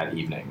think that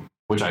evening,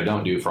 which I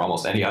don't do for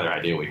almost any other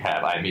idea we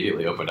have, I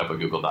immediately opened up a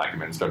Google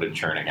document and started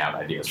churning out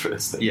ideas for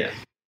this thing. Yeah.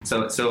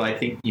 So I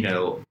think,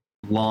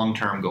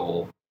 long-term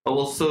goal. Oh,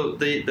 well, so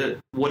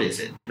what is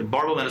it? The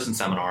Barbell Medicine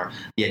Seminar,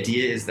 the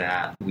idea is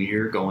that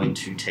we're going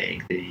to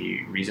take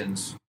the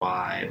reasons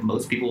why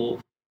most people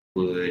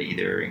would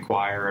either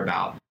inquire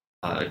about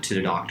to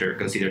the doctor,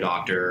 go see their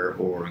doctor,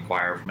 or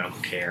inquire for medical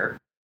care,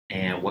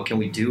 and what can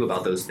we do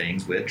about those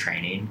things with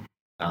training,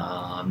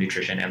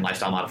 nutrition, and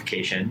lifestyle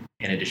modification,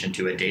 in addition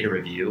to a data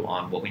review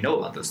on what we know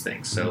about those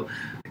things. So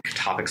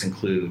topics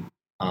include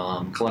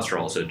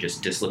cholesterol, so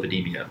just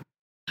dyslipidemia,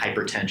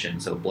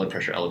 hypertension, so blood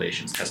pressure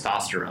elevations,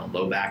 testosterone,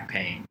 low back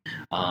pain,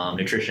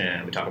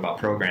 nutrition. We talk about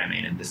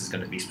programming, and this is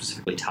going to be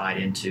specifically tied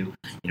into,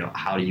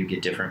 how do you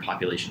get different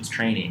populations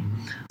training.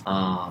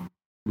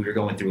 We were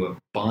going through a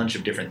bunch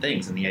of different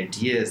things, and the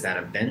idea is that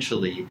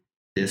eventually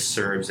this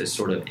serves as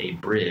sort of a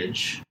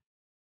bridge.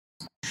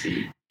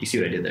 You see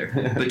what I did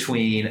there?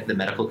 Between the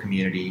medical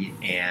community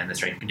and the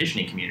strength and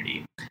conditioning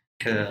community.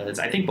 Because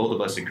I think both of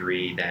us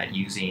agree that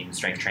using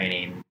strength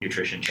training,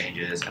 nutrition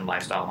changes, and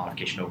lifestyle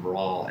modification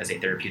overall as a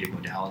therapeutic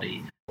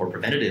modality or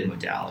preventative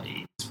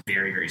modality is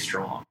very, very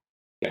strong.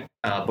 Yeah.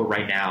 But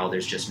right now,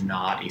 there's just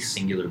not a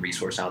singular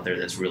resource out there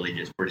that's really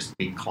we're just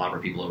being clobber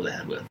people over the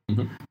head with.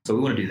 Mm-hmm. So we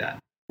want to do that.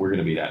 We're going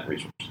to be that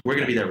resource. We're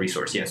going to be that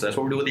resource, yeah. So that's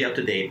what we're doing with the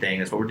up-to-date thing.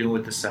 That's what we're doing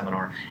with the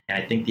seminar.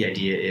 And I think the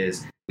idea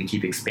is we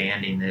keep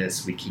expanding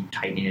this. We keep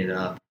tightening it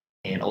up.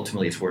 And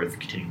ultimately, it's worth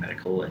continuing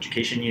medical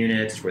education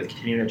units. It's worth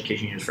continuing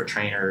education units for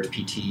trainers,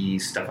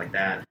 PTs, stuff like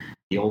that.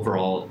 The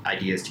overall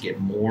idea is to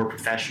get more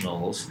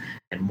professionals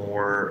and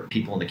more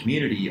people in the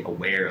community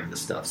aware of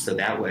this stuff. So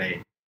that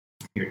way,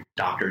 your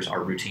doctors are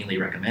routinely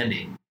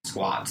recommending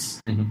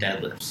squats,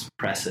 deadlifts,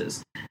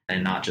 presses,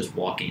 and not just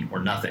walking or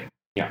nothing.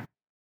 Yeah.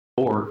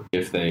 Or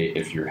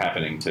if you're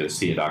happening to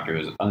see a doctor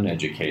who's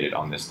uneducated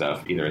on this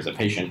stuff, either as a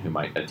patient who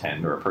might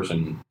attend or a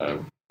person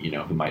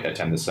who might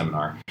attend this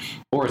seminar,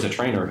 or as a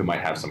trainer who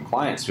might have some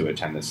clients who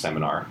attend this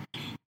seminar,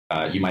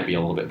 you might be a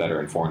little bit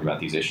better informed about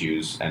these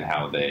issues and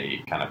how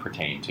they kind of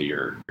pertain to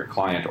your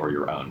client or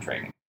your own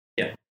training.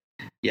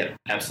 Yeah,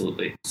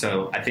 absolutely.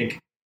 So I think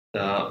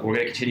we're going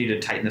to continue to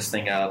tighten this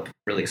thing up.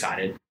 Really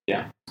excited.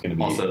 Yeah, it's going to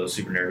be also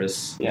super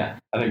nervous. Yeah,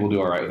 I think we'll do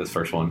all right with this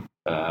first one,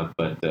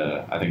 but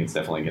I think it's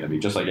definitely going to be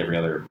just like every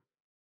other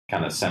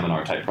kind of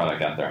seminar type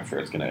product out there. I'm sure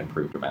it's going to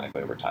improve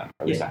dramatically over time.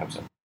 Or at least I hope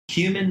so.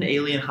 Human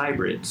alien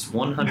hybrids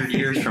 100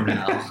 years from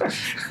now.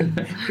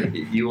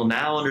 You will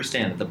now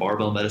understand that the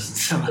Barbell Medicine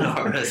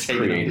Seminar has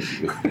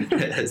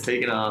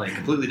taken on a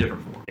completely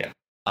different form. Yeah.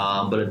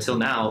 But until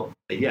now,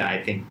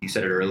 I think you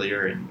said it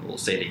earlier, and we'll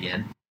say it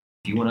again.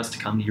 If you want us to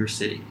come to your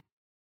city,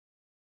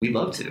 we'd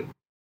love to.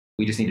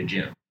 We just need a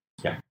gym.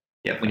 Yeah.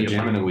 Yep. We need a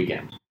gym and a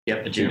weekend.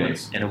 Yep, a gym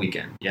and a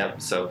weekend.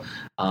 Yep. So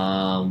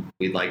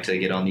we'd like to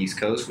get on the East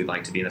Coast. We'd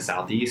like to be in the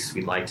Southeast.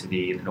 We'd like to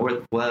be in the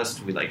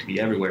Northwest. We'd like to be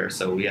everywhere.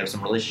 So we have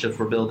some relationships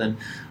we're building.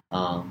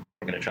 We're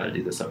going to try to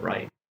do this up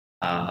right.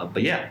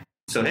 But yeah,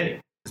 so hey,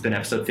 It's been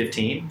episode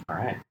 15. All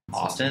right.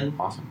 Austin.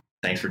 Awesome.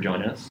 Thanks for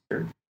joining us.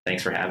 Sure.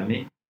 Thanks for having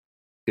me.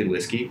 Good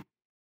whiskey.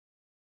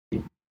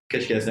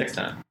 Catch you guys next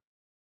time.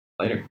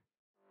 Later.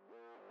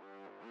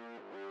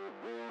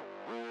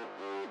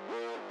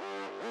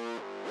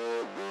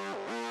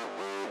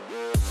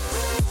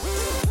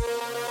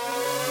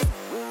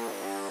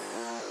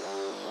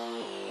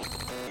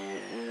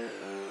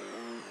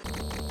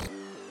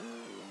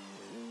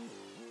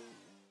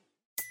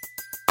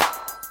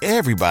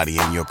 Everybody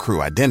in your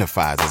crew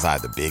identifies as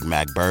either Big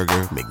Mac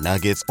Burger,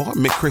 McNuggets, or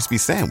McCrispy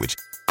Sandwich.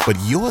 But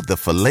you're the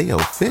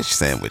Filet-O-Fish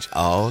Sandwich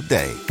all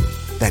day.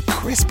 That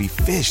crispy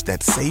fish,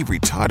 that savory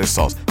tartar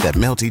sauce, that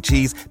melty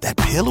cheese, that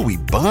pillowy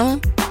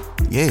bun.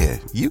 Yeah,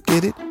 you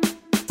get it.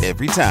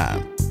 Every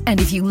time. And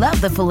if you love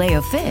the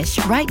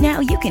Filet-O-Fish, right now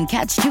you can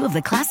catch two of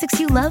the classics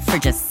you love for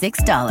just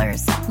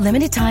 $6.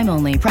 Limited time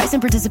only. Price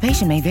and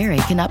participation may vary.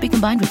 Cannot be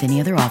combined with any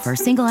other offer.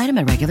 Single item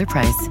at regular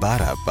price.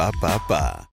 Ba-da-ba-ba-ba.